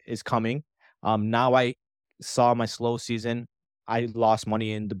 2022 is coming. Now I saw my slow season. I lost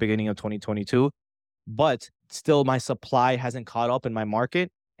money in the beginning of 2022, but still my supply hasn't caught up in my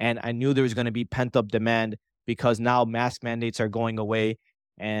market. And I knew there was going to be pent up demand because now mask mandates are going away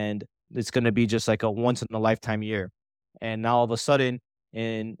and it's going to be just like a once in a lifetime year. And now all of a sudden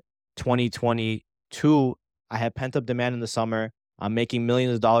in 2022, I had pent up demand in the summer. I'm making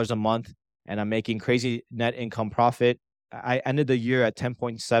millions of dollars a month and I'm making crazy net income profit. I ended the year at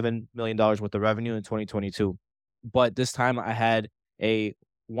 $10.7 million worth of revenue in 2022. But this time I had a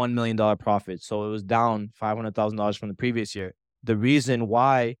 $1 million profit. So it was down $500,000 from the previous year. The reason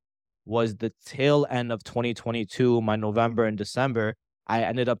why was the tail end of 2022, my November and December, I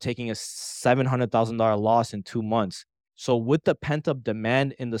ended up taking a $700,000 loss in 2 months. So with the pent up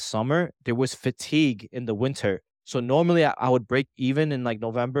demand in the summer, there was fatigue in the winter. So normally I would break even in like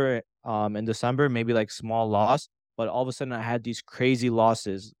November and December, maybe like small loss. But all of a sudden I had these crazy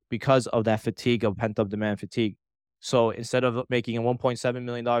losses because of that fatigue of pent up demand fatigue. So instead of making a $1.7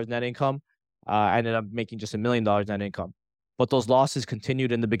 million net income, I ended up making just $1 million net income. But those losses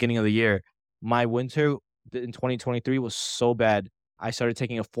continued in the beginning of the year. My winter in 2023 was so bad. I started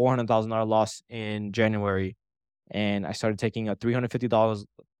taking a $400,000 loss in January, and I started taking a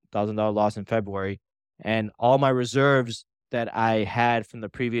 $350,000 loss in February. And all my reserves that I had from the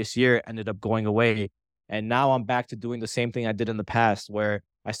previous year ended up going away. And now I'm back to doing the same thing I did in the past, where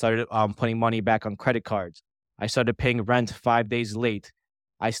I started putting money back on credit cards. I started paying rent 5 days late.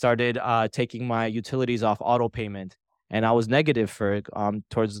 I started taking my utilities off auto payment. And I was negative for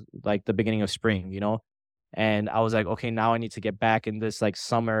towards like the beginning of spring, and I was like, okay, now I need to get back in this like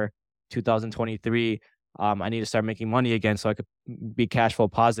summer 2023. I need to start making money again so I could be cash flow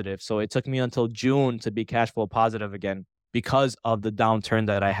positive. So it took me until June to be cash flow positive again because of the downturn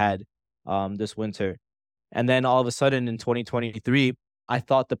that I had this winter. And then all of a sudden in 2023, I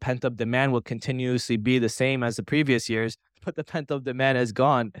thought the pent up demand would continuously be the same as the previous years, but the pent up demand has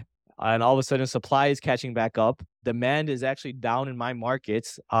gone. And all of a sudden supply is catching back up. Demand is actually down in my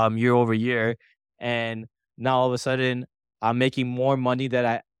markets year over year. And now all of a sudden I'm making more money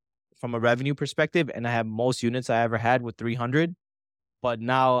from a revenue perspective, and I have most units I ever had with 300. But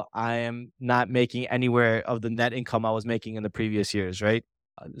now I am not making anywhere of the net income I was making in the previous years, right?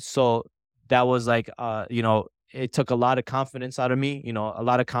 So that was like, it took a lot of confidence out of me, a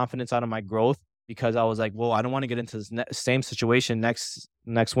lot of confidence out of my growth, because I was like, well, I don't want to get into this same situation next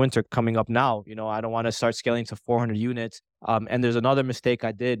winter coming up now. I don't want to start scaling to 400 units. And there's another mistake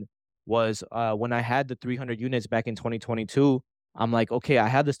I did was when I had the 300 units back in 2022, I'm like, okay, I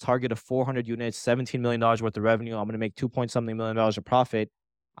had this target of 400 units, $17 million worth of revenue. I'm going to make 2 point something million of profit.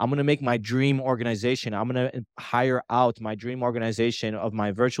 I'm going to make my dream organization. I'm going to hire out my dream organization of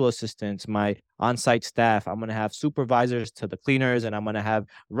my virtual assistants, my on-site staff. I'm going to have supervisors to the cleaners, and I'm going to have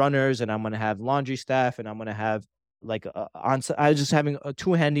runners, and I'm going to have laundry staff, and I'm going to have like I was just having 2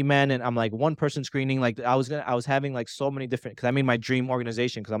 handymen, and I'm like 1 person screening. Like I was having like so many different, because I made my dream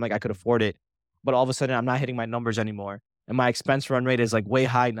organization because I'm like, I could afford it. But all of a sudden I'm not hitting my numbers anymore. And my expense run rate is like way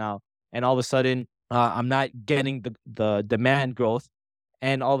high now. And all of a sudden I'm not getting the demand growth.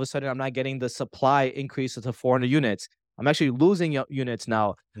 And all of a sudden I'm not getting the supply increase to 400 units. I'm actually losing units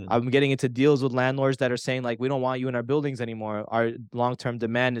now. I'm getting into deals with landlords that are saying like, we don't want you in our buildings anymore. Our long-term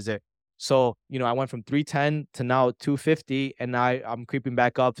demand is there. So, I went from 310 to now 250, and now I'm creeping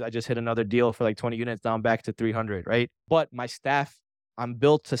back up. I just hit another deal for like 20 units, now I'm back to 300, right? But my staff, I'm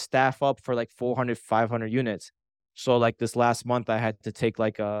built to staff up for like 400, 500 units. So like this last month, I had to take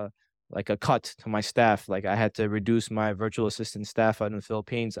like a cut to my staff. Like I had to reduce my virtual assistant staff out in the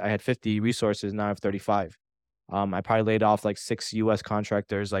Philippines. I had 50 resources, now I have 35. I probably laid off like 6 US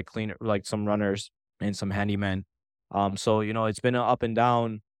contractors, like cleaner, like some runners and some handymen. So, it's been an up and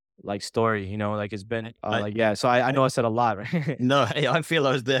down like story, like it's been yeah. So I know I said a lot, right? No, hey, I feel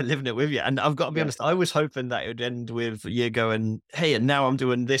I was there living it with you. And I've got to be Yeah. honest, I was hoping that it would end with you going, hey, and now I'm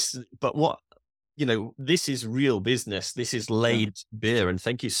doing this. But this is real business. This is laid beer. And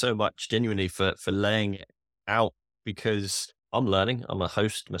thank you so much genuinely for laying it out, because I'm learning. I'm a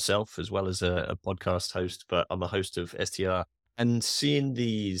host myself as well as a podcast host, but I'm a host of STR, and seeing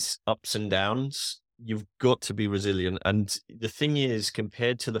these ups and downs, you've got to be resilient. And the thing is,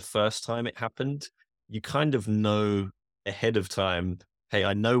 compared to the first time it happened, you kind of know ahead of time, hey,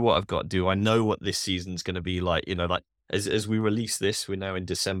 I know what I've got to do. I know what this season's going to be like, like as we release this, we're now in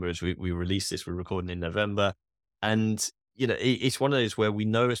December, as we release this, we're recording in November. And it's one of those where we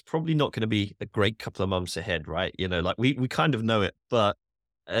know it's probably not going to be a great couple of months ahead, right? Like we kind of know it, but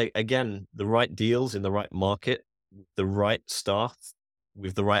again, the right deals in the right market, the right staff,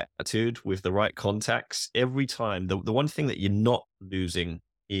 with the right attitude, with the right contacts, every time, the one thing that you're not losing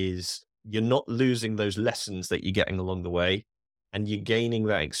is you're not losing those lessons that you're getting along the way, and you're gaining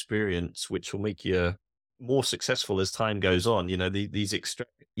that experience, which will make you more successful as time goes on. These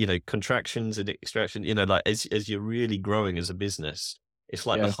contractions and extraction, like as you're really growing as a business, it's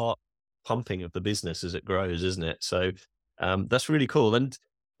like the heart pumping of the business as it grows, isn't it? So that's really cool. And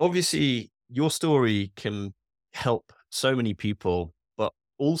obviously your story can help so many people, but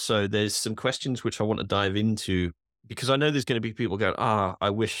also there's some questions which I want to dive into, because I know there's going to be people going,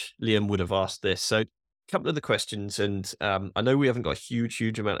 I wish Liam would have asked this. So a couple of the questions, and I know we haven't got a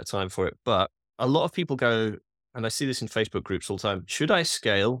huge amount of time for it, but a lot of people go, and I see this in Facebook groups all the time, should I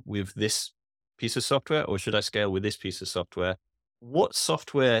scale with this piece of software or should I scale with this piece of software? What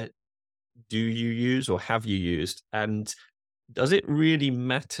software do you use or have you used? And does it really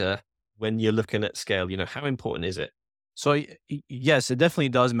matter when you're looking at scale? How important is it? So yes, it definitely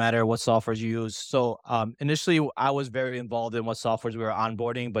does matter what softwares you use. So initially, I was very involved in what softwares we were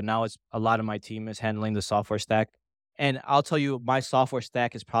onboarding, but now it's a lot of my team is handling the software stack. And I'll tell you, my software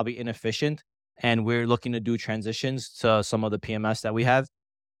stack is probably inefficient, and we're looking to do transitions to some of the PMS that we have.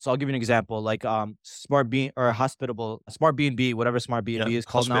 So I'll give you an example, like Smart B or Hospitable, Smart B&B, whatever Smart B&B is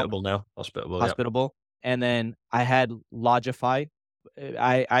called now. Hospitable. And then I had Logify.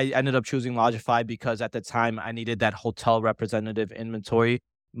 I ended up choosing Logify because at the time I needed that hotel representative inventory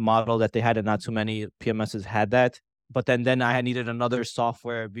model that they had, and not too many PMSs had that. But then I needed another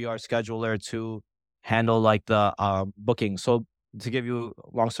software VR scheduler to handle like the booking. So to give you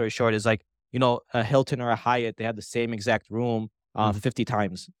a long story short, is like, a Hilton or a Hyatt, they had the same exact room 50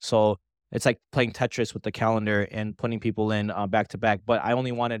 times. So it's like playing Tetris with the calendar and putting people in back to back. But I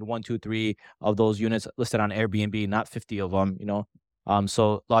only wanted 1, 2, 3 of those units listed on Airbnb, not 50 of them,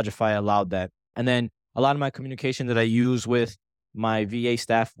 So Logify allowed that. And then a lot of my communication that I use with my VA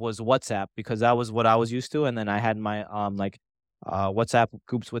staff was WhatsApp, because that was what I was used to. And then I had my WhatsApp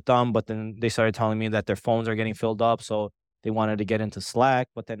groups with them, but then they started telling me that their phones are getting filled up. So they wanted to get into Slack,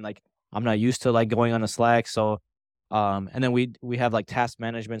 but then like I'm not used to like going on a Slack. So and then we have like task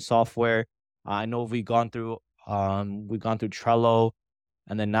management software. I know we've gone through Trello,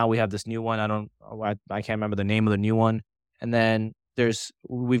 and then now we have this new one. I can't remember the name of the new one. And then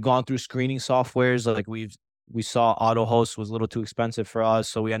we've gone through screening softwares. Like we saw AutoHost was a little too expensive for us,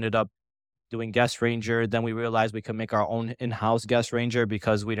 so we ended up doing Guest Ranger. Then we realized we could make our own in-house Guest Ranger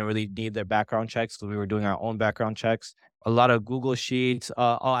because we didn't really need their background checks, because we were doing our own background checks. A lot of Google Sheets.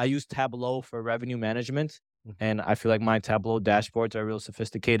 I use Tableau for revenue management, and I feel like my Tableau dashboards are real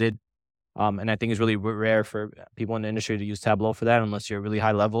sophisticated. And I think it's really rare for people in the industry to use Tableau for that, unless you're really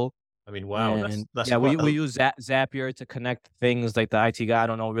high level. I mean, wow. And that's we use Zapier to connect things, like the IT guy. I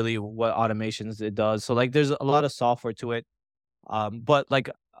don't know really what automations it does. So like there's a lot of software to it. But like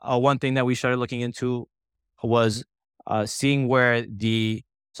one thing that we started looking into was seeing where the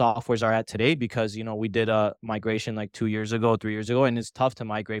softwares are at today, because we did a migration like 2 years ago, 3 years ago, and it's tough to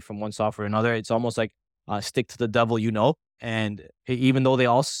migrate from one software to another. It's almost like stick to the devil, and even though they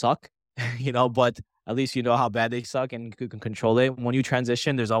all suck, but at least you know how bad they suck and you can control it. When you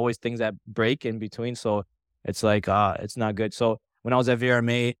transition, there's always things that break in between. So it's like, it's not good. So when I was at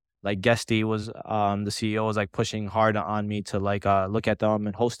VRMA, like Guesty was the CEO was like pushing hard on me to like look at them,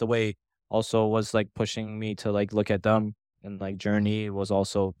 and HostAway also was like pushing me to like look at them, and like Journey was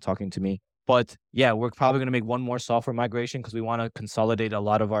also talking to me. But yeah, we're probably going to make one more software migration because we want to consolidate a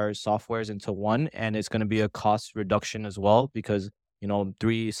lot of our softwares into one, and it's going to be a cost reduction as well because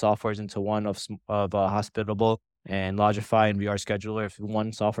three softwares into one of Hospitable and Logify and VR Scheduler. If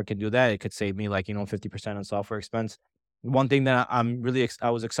one software can do that, it could save me like 50% on software expense. One thing that I'm really I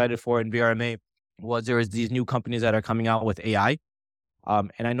was excited for in VRMA was there is these new companies that are coming out with AI.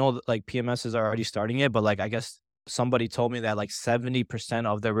 And I know that like PMSs are already starting it, but like I guess somebody told me that like 70%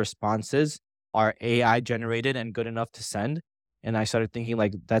 of their responses are AI generated and good enough to send. And I started thinking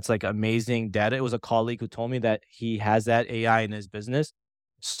like that's like amazing data. It was a colleague who told me that he has that AI in his business.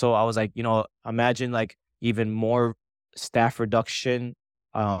 So I was like, imagine like even more staff reduction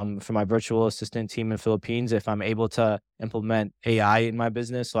for my virtual assistant team in Philippines if I'm able to implement AI in my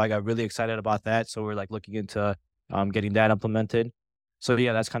business. So I got really excited about that. So we're like looking into getting that implemented. So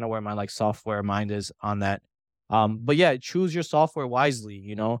yeah, that's kind of where my like software mind is on that. But yeah, choose your software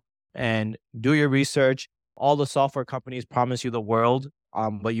wisely, and do your research. All the software companies promise you the world,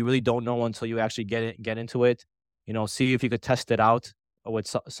 but you really don't know until you actually get into it. See if you could test it out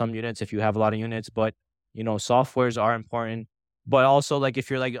with some units if you have a lot of units. But softwares are important. But also, like if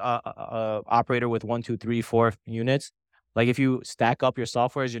you're like a operator with 1, 2, 3, 4 units, like if you stack up your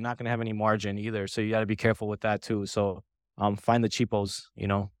softwares, you're not going to have any margin either. So you got to be careful with that too. So find the cheapos.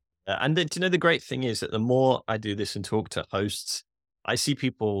 And do you know the great thing is that the more I do this and talk to hosts, I see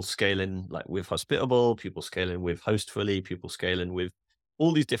people scaling like with Hospitable, people scaling with Hostfully, people scaling with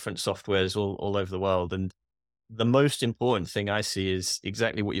all these different softwares all over the world. And the most important thing I see is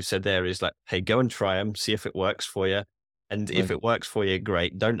exactly what you've said there is like, hey, go and try them, see if it works for you. And if Right. it works for you,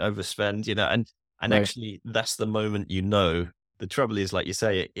 great. Don't overspend, and Right. actually that's the moment, the trouble is, like you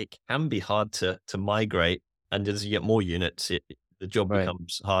say, it can be hard to migrate. And as you get more units, the job Right.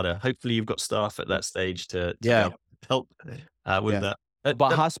 becomes harder. Hopefully you've got staff at that stage to be Yeah. able to help with Yeah. that.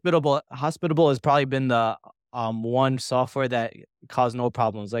 But Hospitable has probably been the one software that caused no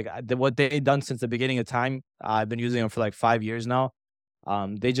problems. Like what they've done since the beginning of time, I've been using them for like 5 years now.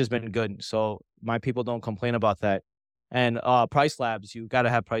 They just been good. So my people don't complain about that. And Price Labs, you got to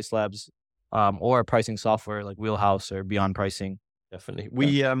have Price Labs, or pricing software like Wheelhouse or Beyond Pricing. Definitely.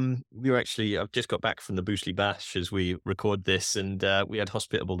 Yeah. We were actually, I've just got back from the Boostly Bash as we record this, and we had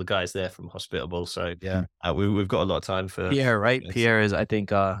Hospitable, the guys there from Hospitable. So Yeah. we've got a lot of time for Pierre, right? yes. Pierre is, I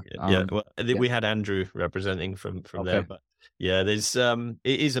think, Yeah. Well, I think yeah. we had Andrew representing from there, Okay. but yeah, there's it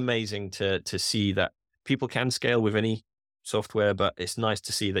is amazing to see that people can scale with any software, but it's nice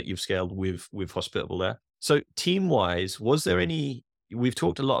to see that you've scaled with Hospitable there. So team wise, was there any? We've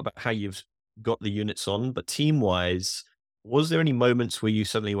talked a lot about how you've got the units on, but team wise, was there any moments where you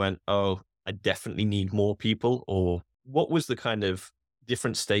suddenly went, "Oh, I definitely need more people," or what was the kind of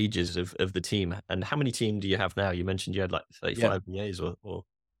different stages of the team? And how many team do you have now? You mentioned you had like Yeah. 35 VAs or a lot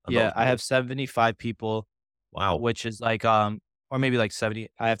Yeah. of I VAs. have 75 people, Wow. which is like, or maybe like 70.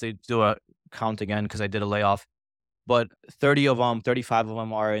 I have to do a count again because I did a layoff. But 30 of them, 35 of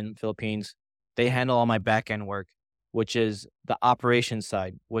them are in Philippines. They handle all my back end work, which is the operations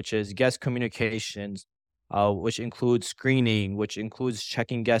side, which is guest communications, which includes screening, which includes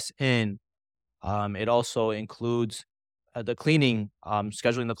checking guests in. It also includes the cleaning,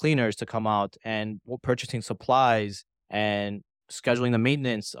 scheduling the cleaners to come out and purchasing supplies and scheduling the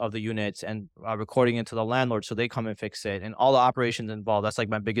maintenance of the units and recording it to the landlord so they come and fix it and all the operations involved. That's like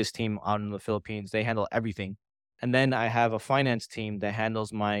my biggest team out in the Philippines. They handle everything. And then I have a finance team that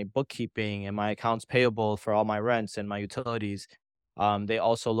handles my bookkeeping and my accounts payable for all my rents and my utilities. They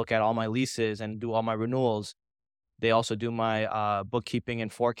also look at all my leases and do all my renewals. They also do my bookkeeping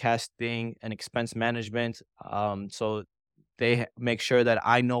and forecasting and expense management. So they make sure that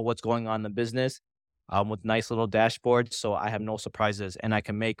I know what's going on in the business with nice little dashboards, so I have no surprises and I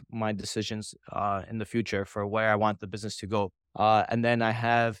can make my decisions in the future for where I want the business to go. And then I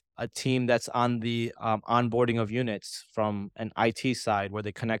have a team that's on the onboarding of units from an IT side where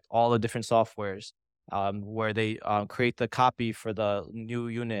they connect all the different softwares, where they create the copy for the new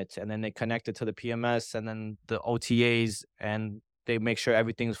unit and then they connect it to the PMS and then the OTAs and they make sure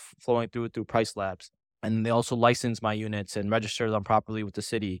everything's flowing through Price Labs. And they also license my units and register them properly with the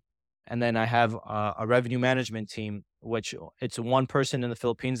city. And then I have a revenue management team, which it's one person in the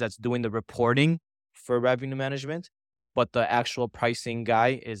Philippines that's doing the reporting for revenue management, but the actual pricing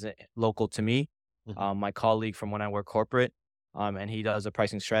guy is local to me, Mhm. my colleague from when I work corporate, and he does the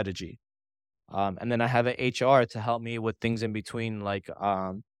pricing strategy. And then I have an HR to help me with things in between, like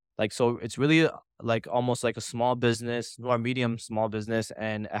Like, so it's really like almost like a small business or medium small business.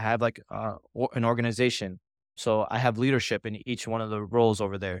 And I have like an organization. So I have leadership in each one of the roles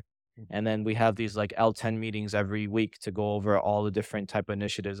over there. And then we have these like L10 meetings every week to go over all the different type of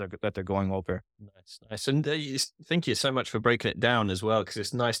initiatives that they're going over. Nice, nice. And thank you so much for breaking it down as well, because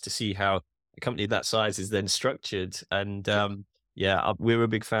it's nice to see how a company that size is then structured. And yeah, we're a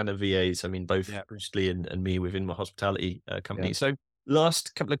big fan of VAs. I mean, both Yeah. Bruce Lee and me within my hospitality company. Yeah. So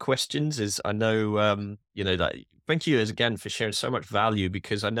last couple of questions is, I know, that thank you again for sharing so much value,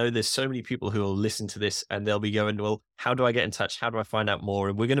 because I know there's so many people who will listen to this and they'll be going, well, how do I get in touch? How do I find out more?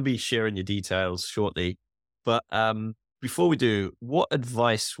 And we're going to be sharing your details shortly. But before we do, what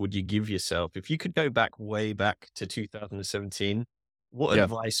advice would you give yourself if you could go back way back to 2017? What Yeah.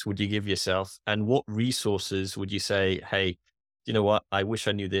 advice would you give yourself, and what resources would you say, hey, you know what? I wish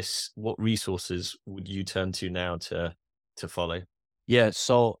I knew this. What resources would you turn to now to follow? Yeah.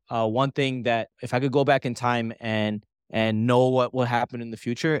 So one thing that if I could go back in time and know what will happen in the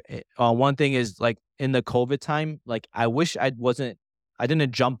future, one thing is like in the COVID time, like I wish I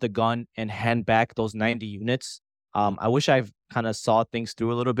didn't jump the gun and hand back those 90 units. I wish I kind of saw things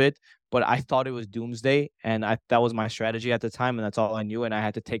through a little bit, but I thought it was doomsday, and that was my strategy at the time, and that's all I knew, and I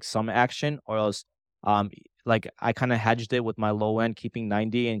had to take some action, or else, like I kind of hedged it with my low end, keeping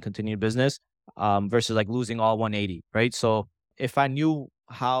 90 and continued business, versus like losing all 180, right? So if I knew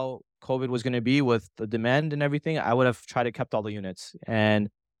how COVID was going to be with the demand and everything, I would have tried to kept all the units and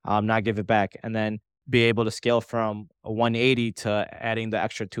not give it back, and then be able to scale from a 180 to adding the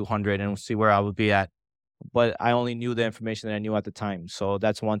extra 200 and see where I would be at. But I only knew the information that I knew at the time. So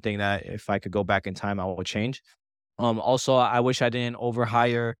that's one thing that if I could go back in time, I would change. Also, I wish I didn't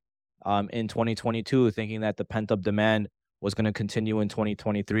overhire in 2022, thinking that the pent up demand was going to continue in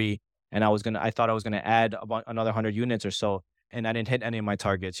 2023, and I thought I was going to add about another 100 units or so, and I didn't hit any of my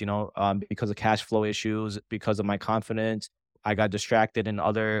targets. Because of cash flow issues, because of my confidence, I got distracted in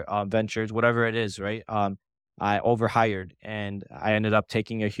other ventures, whatever it is, right? I overhired and I ended up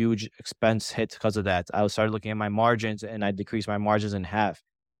taking a huge expense hit because of that. I started looking at my margins and I decreased my margins in half.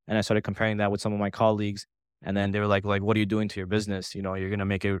 And I started comparing that with some of my colleagues. And then they were like, what are you doing to your business? You're going to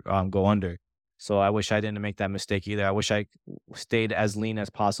make it go under. So I wish I didn't make that mistake either. I wish I stayed as lean as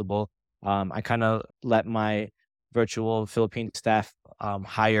possible. I kind of let my virtual Philippine staff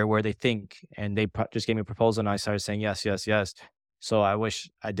hire where they think, and they just gave me a proposal and I started saying yes, yes, yes. So I wish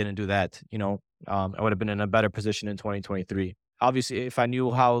I didn't do that. I would have been in a better position in 2023. Obviously, if I knew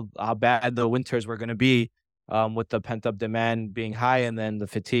how bad the winters were going to be, with the pent up demand being high and then the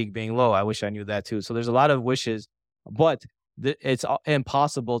fatigue being low, I wish I knew that too. So there's a lot of wishes, but it's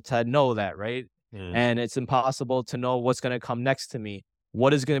impossible to know that, right? Mm. And it's impossible to know what's going to come next to me.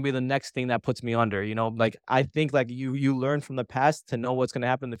 What is going to be the next thing that puts me under? Like I think like you learn from the past to know what's going to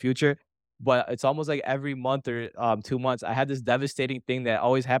happen in the future. But it's almost like every month or 2 months, I had this devastating thing that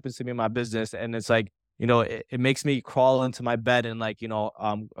always happens to me in my business. And it's like, it makes me crawl into my bed and like,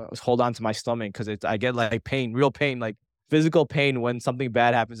 hold on to my stomach because I get like pain, real pain, like physical pain when something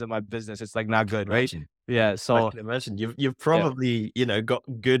bad happens in my business. It's like not good, right? Imagine. Yeah. I So can imagine you've yeah, probably, got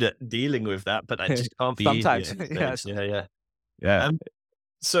good at dealing with that, but that just can't be easy sometimes, at this yes. stage. Yeah, yeah. Yeah. Um,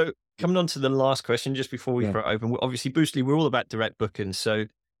 so coming on to the last question, just before we Yeah. throw it open, obviously, Boostly, we're all about direct bookings. So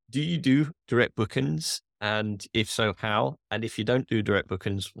do you do direct bookings? And if so, how? And if you don't do direct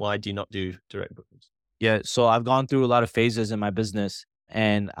bookings, why do you not do direct bookings? Yeah. So I've gone through a lot of phases in my business,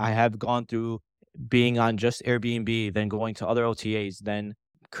 and I have gone through being on just Airbnb, then going to other OTAs, then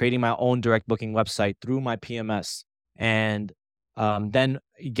creating my own direct booking website through my PMS, and then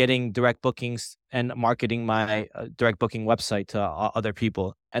getting direct bookings and marketing my direct booking website to other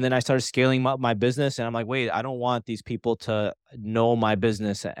people. And then I started scaling up my business, and I'm like, wait, I don't want these people to know my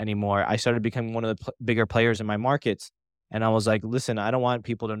business anymore. I started becoming one of the bigger players in my markets. And I was like, listen, I don't want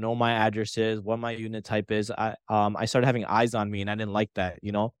people to know my addresses, what my unit type is. I started having eyes on me, and I didn't like that.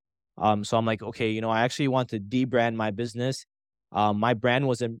 So I'm like, okay, I actually want to debrand my business. My brand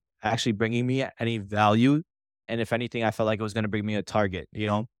wasn't actually bringing me any value. And if anything, I felt like it was going to bring me a target.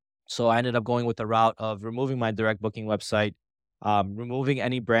 So I ended up going with the route of removing my direct booking website, removing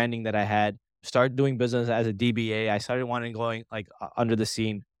any branding that I had, start doing business as a DBA. I started wanting going like under the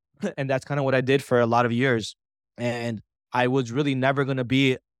scene. And that's kind of what I did for a lot of years. And I was really never going to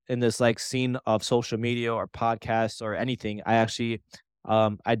be in this like scene of social media or podcasts or anything. I actually,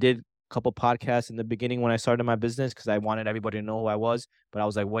 I did a couple podcasts in the beginning when I started my business because I wanted everybody to know who I was. But I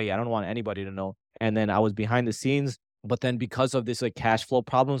was like, wait, I don't want anybody to know. And then I was behind the scenes. But then because of this like cash flow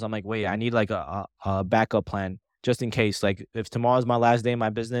problems, I'm like, wait, I need like a backup plan just in case. Like if tomorrow's my last day in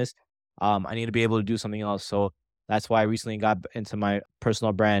my business, I need to be able to do something else. So That's why I recently got into my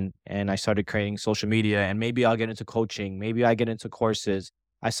personal brand and I started creating social media, and maybe I'll get into coaching. Maybe I get into courses.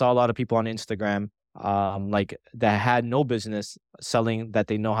 I saw a lot of people on Instagram, like that had no business selling that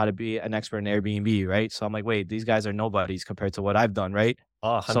they know how to be an expert in Airbnb, right? So I'm like, wait, these guys are nobodies compared to what I've done, right?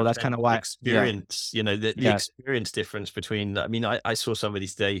 Oh, So that's 100% kind of why, yeah, experience, the yeah, experience difference between, I mean, I saw somebody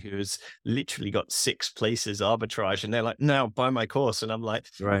today who has literally got 6 places arbitrage and they're like, now buy my course. And I'm like,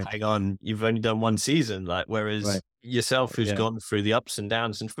 right, hang on, you've only done one season. Like, whereas right, yourself who's yeah, gone through the ups and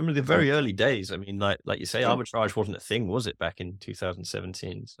downs and from the right, very early days, I mean, like you say, right. arbitrage wasn't a thing, was it, back in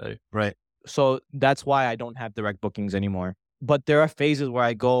 2017? So, Right. So that's why I don't have direct bookings anymore. But there are phases where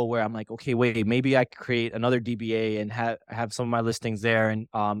I go where I'm like, okay, wait, maybe I could create another DBA and have some of my listings there, and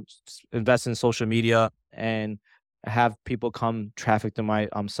invest in social media and have people come traffic to my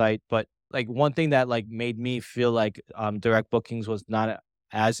site. But like one thing that like made me feel like direct bookings was not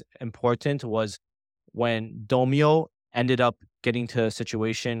as important was when Domio ended up getting to a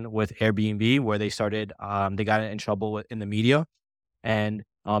situation with Airbnb where they got in trouble in the media, and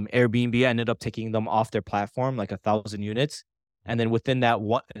Airbnb ended up taking them off their platform, like 1,000 units. And then within that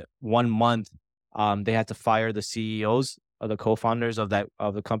 1 month, they had to fire the CEOs of the co-founders of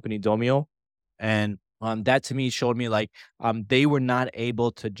the company Domio. And that to me showed me like they were not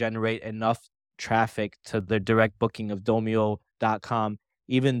able to generate enough traffic to the direct booking of Domio.com,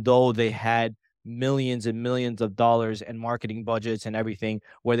 even though they had millions and millions of dollars and marketing budgets and everything,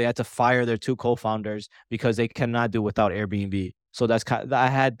 where they had to fire their two co-founders because they cannot do without Airbnb. So that's kind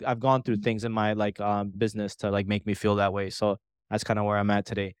I've gone through things in my like business to like make me feel that way. So that's kind of where I'm at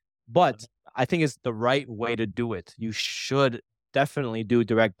today. But I think it's the right way to do it. You should definitely do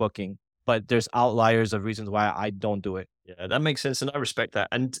direct booking, but there's outliers of reasons why I don't do it. yeah, that makes sense. And I respect that.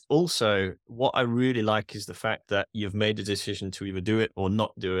 And also, what I really like is the fact that you've made a decision to either do it or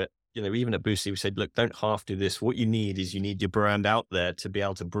not do it. Even at Boostly, we said, look, don't half do this. What you need is you need your brand out there to be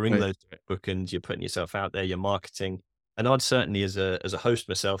able to bring Right. those direct bookings. You're putting yourself out there, you're marketing. And I'd certainly, as a host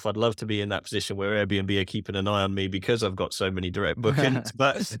myself, I'd love to be in that position where Airbnb are keeping an eye on me because I've got so many direct bookings.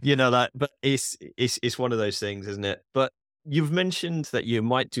 But but it's one of those things, isn't it? But you've mentioned that you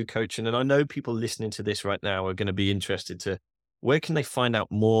might do coaching, and I know people listening to this right now are going to be interested to where can they find out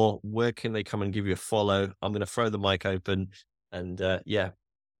more? Where can they come and give you a follow? I'm going to throw the mic open, and Yeah,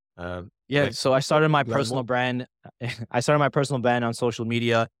 where so I started my learn personal more. brand. I started my personal brand on social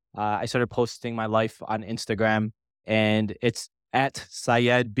media. I started posting my life on Instagram, and it's at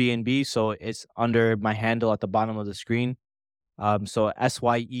Syed BNB. So it's under my handle at the bottom of the screen. So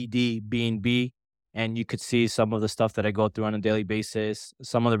SYED BNB, and you could see some of the stuff that I go through on a daily basis,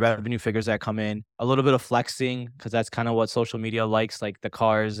 some of the revenue figures that come in, a little bit of flexing because that's kind of what social media likes, like the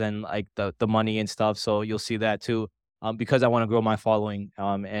cars and like the money and stuff. So you'll see that too, because I want to grow my following.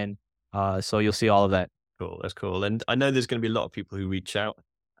 And so you'll see all of that. Cool, that's cool. And I know there's going to be a lot of people who reach out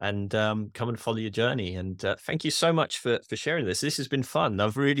and come and follow your journey. And thank you so much for sharing this. This has been fun.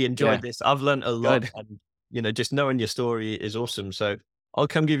 I've really Yeah, enjoyed this. I've learned a lot, good. and just knowing your story is awesome. So I'll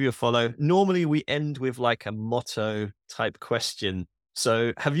come give you a follow. Normally, we end with like a motto type question.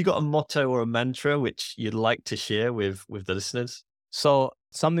 So have you got a motto or a mantra which you'd like to share with the listeners? So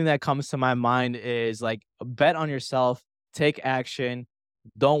something that comes to my mind is like bet on yourself, take action.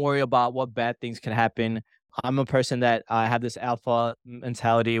 Don't worry about what bad things can happen. I'm a person that I have this alpha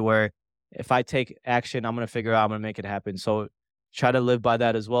mentality where if I take action, I'm gonna figure out I'm gonna make it happen. So try to live by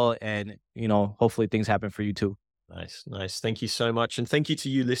that as well, and hopefully things happen for you too. Nice, nice. Thank you so much. And thank you to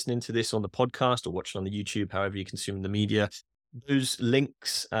you listening to this on the podcast or watching on the YouTube, however you consume the media. Those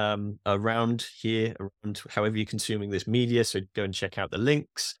links around here, around however you're consuming this media. So go and check out the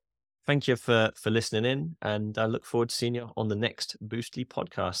links. Thank you for listening in. And I look forward to seeing you on the next Boostly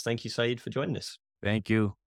podcast. Thank you, Saeed, for joining us. Thank you.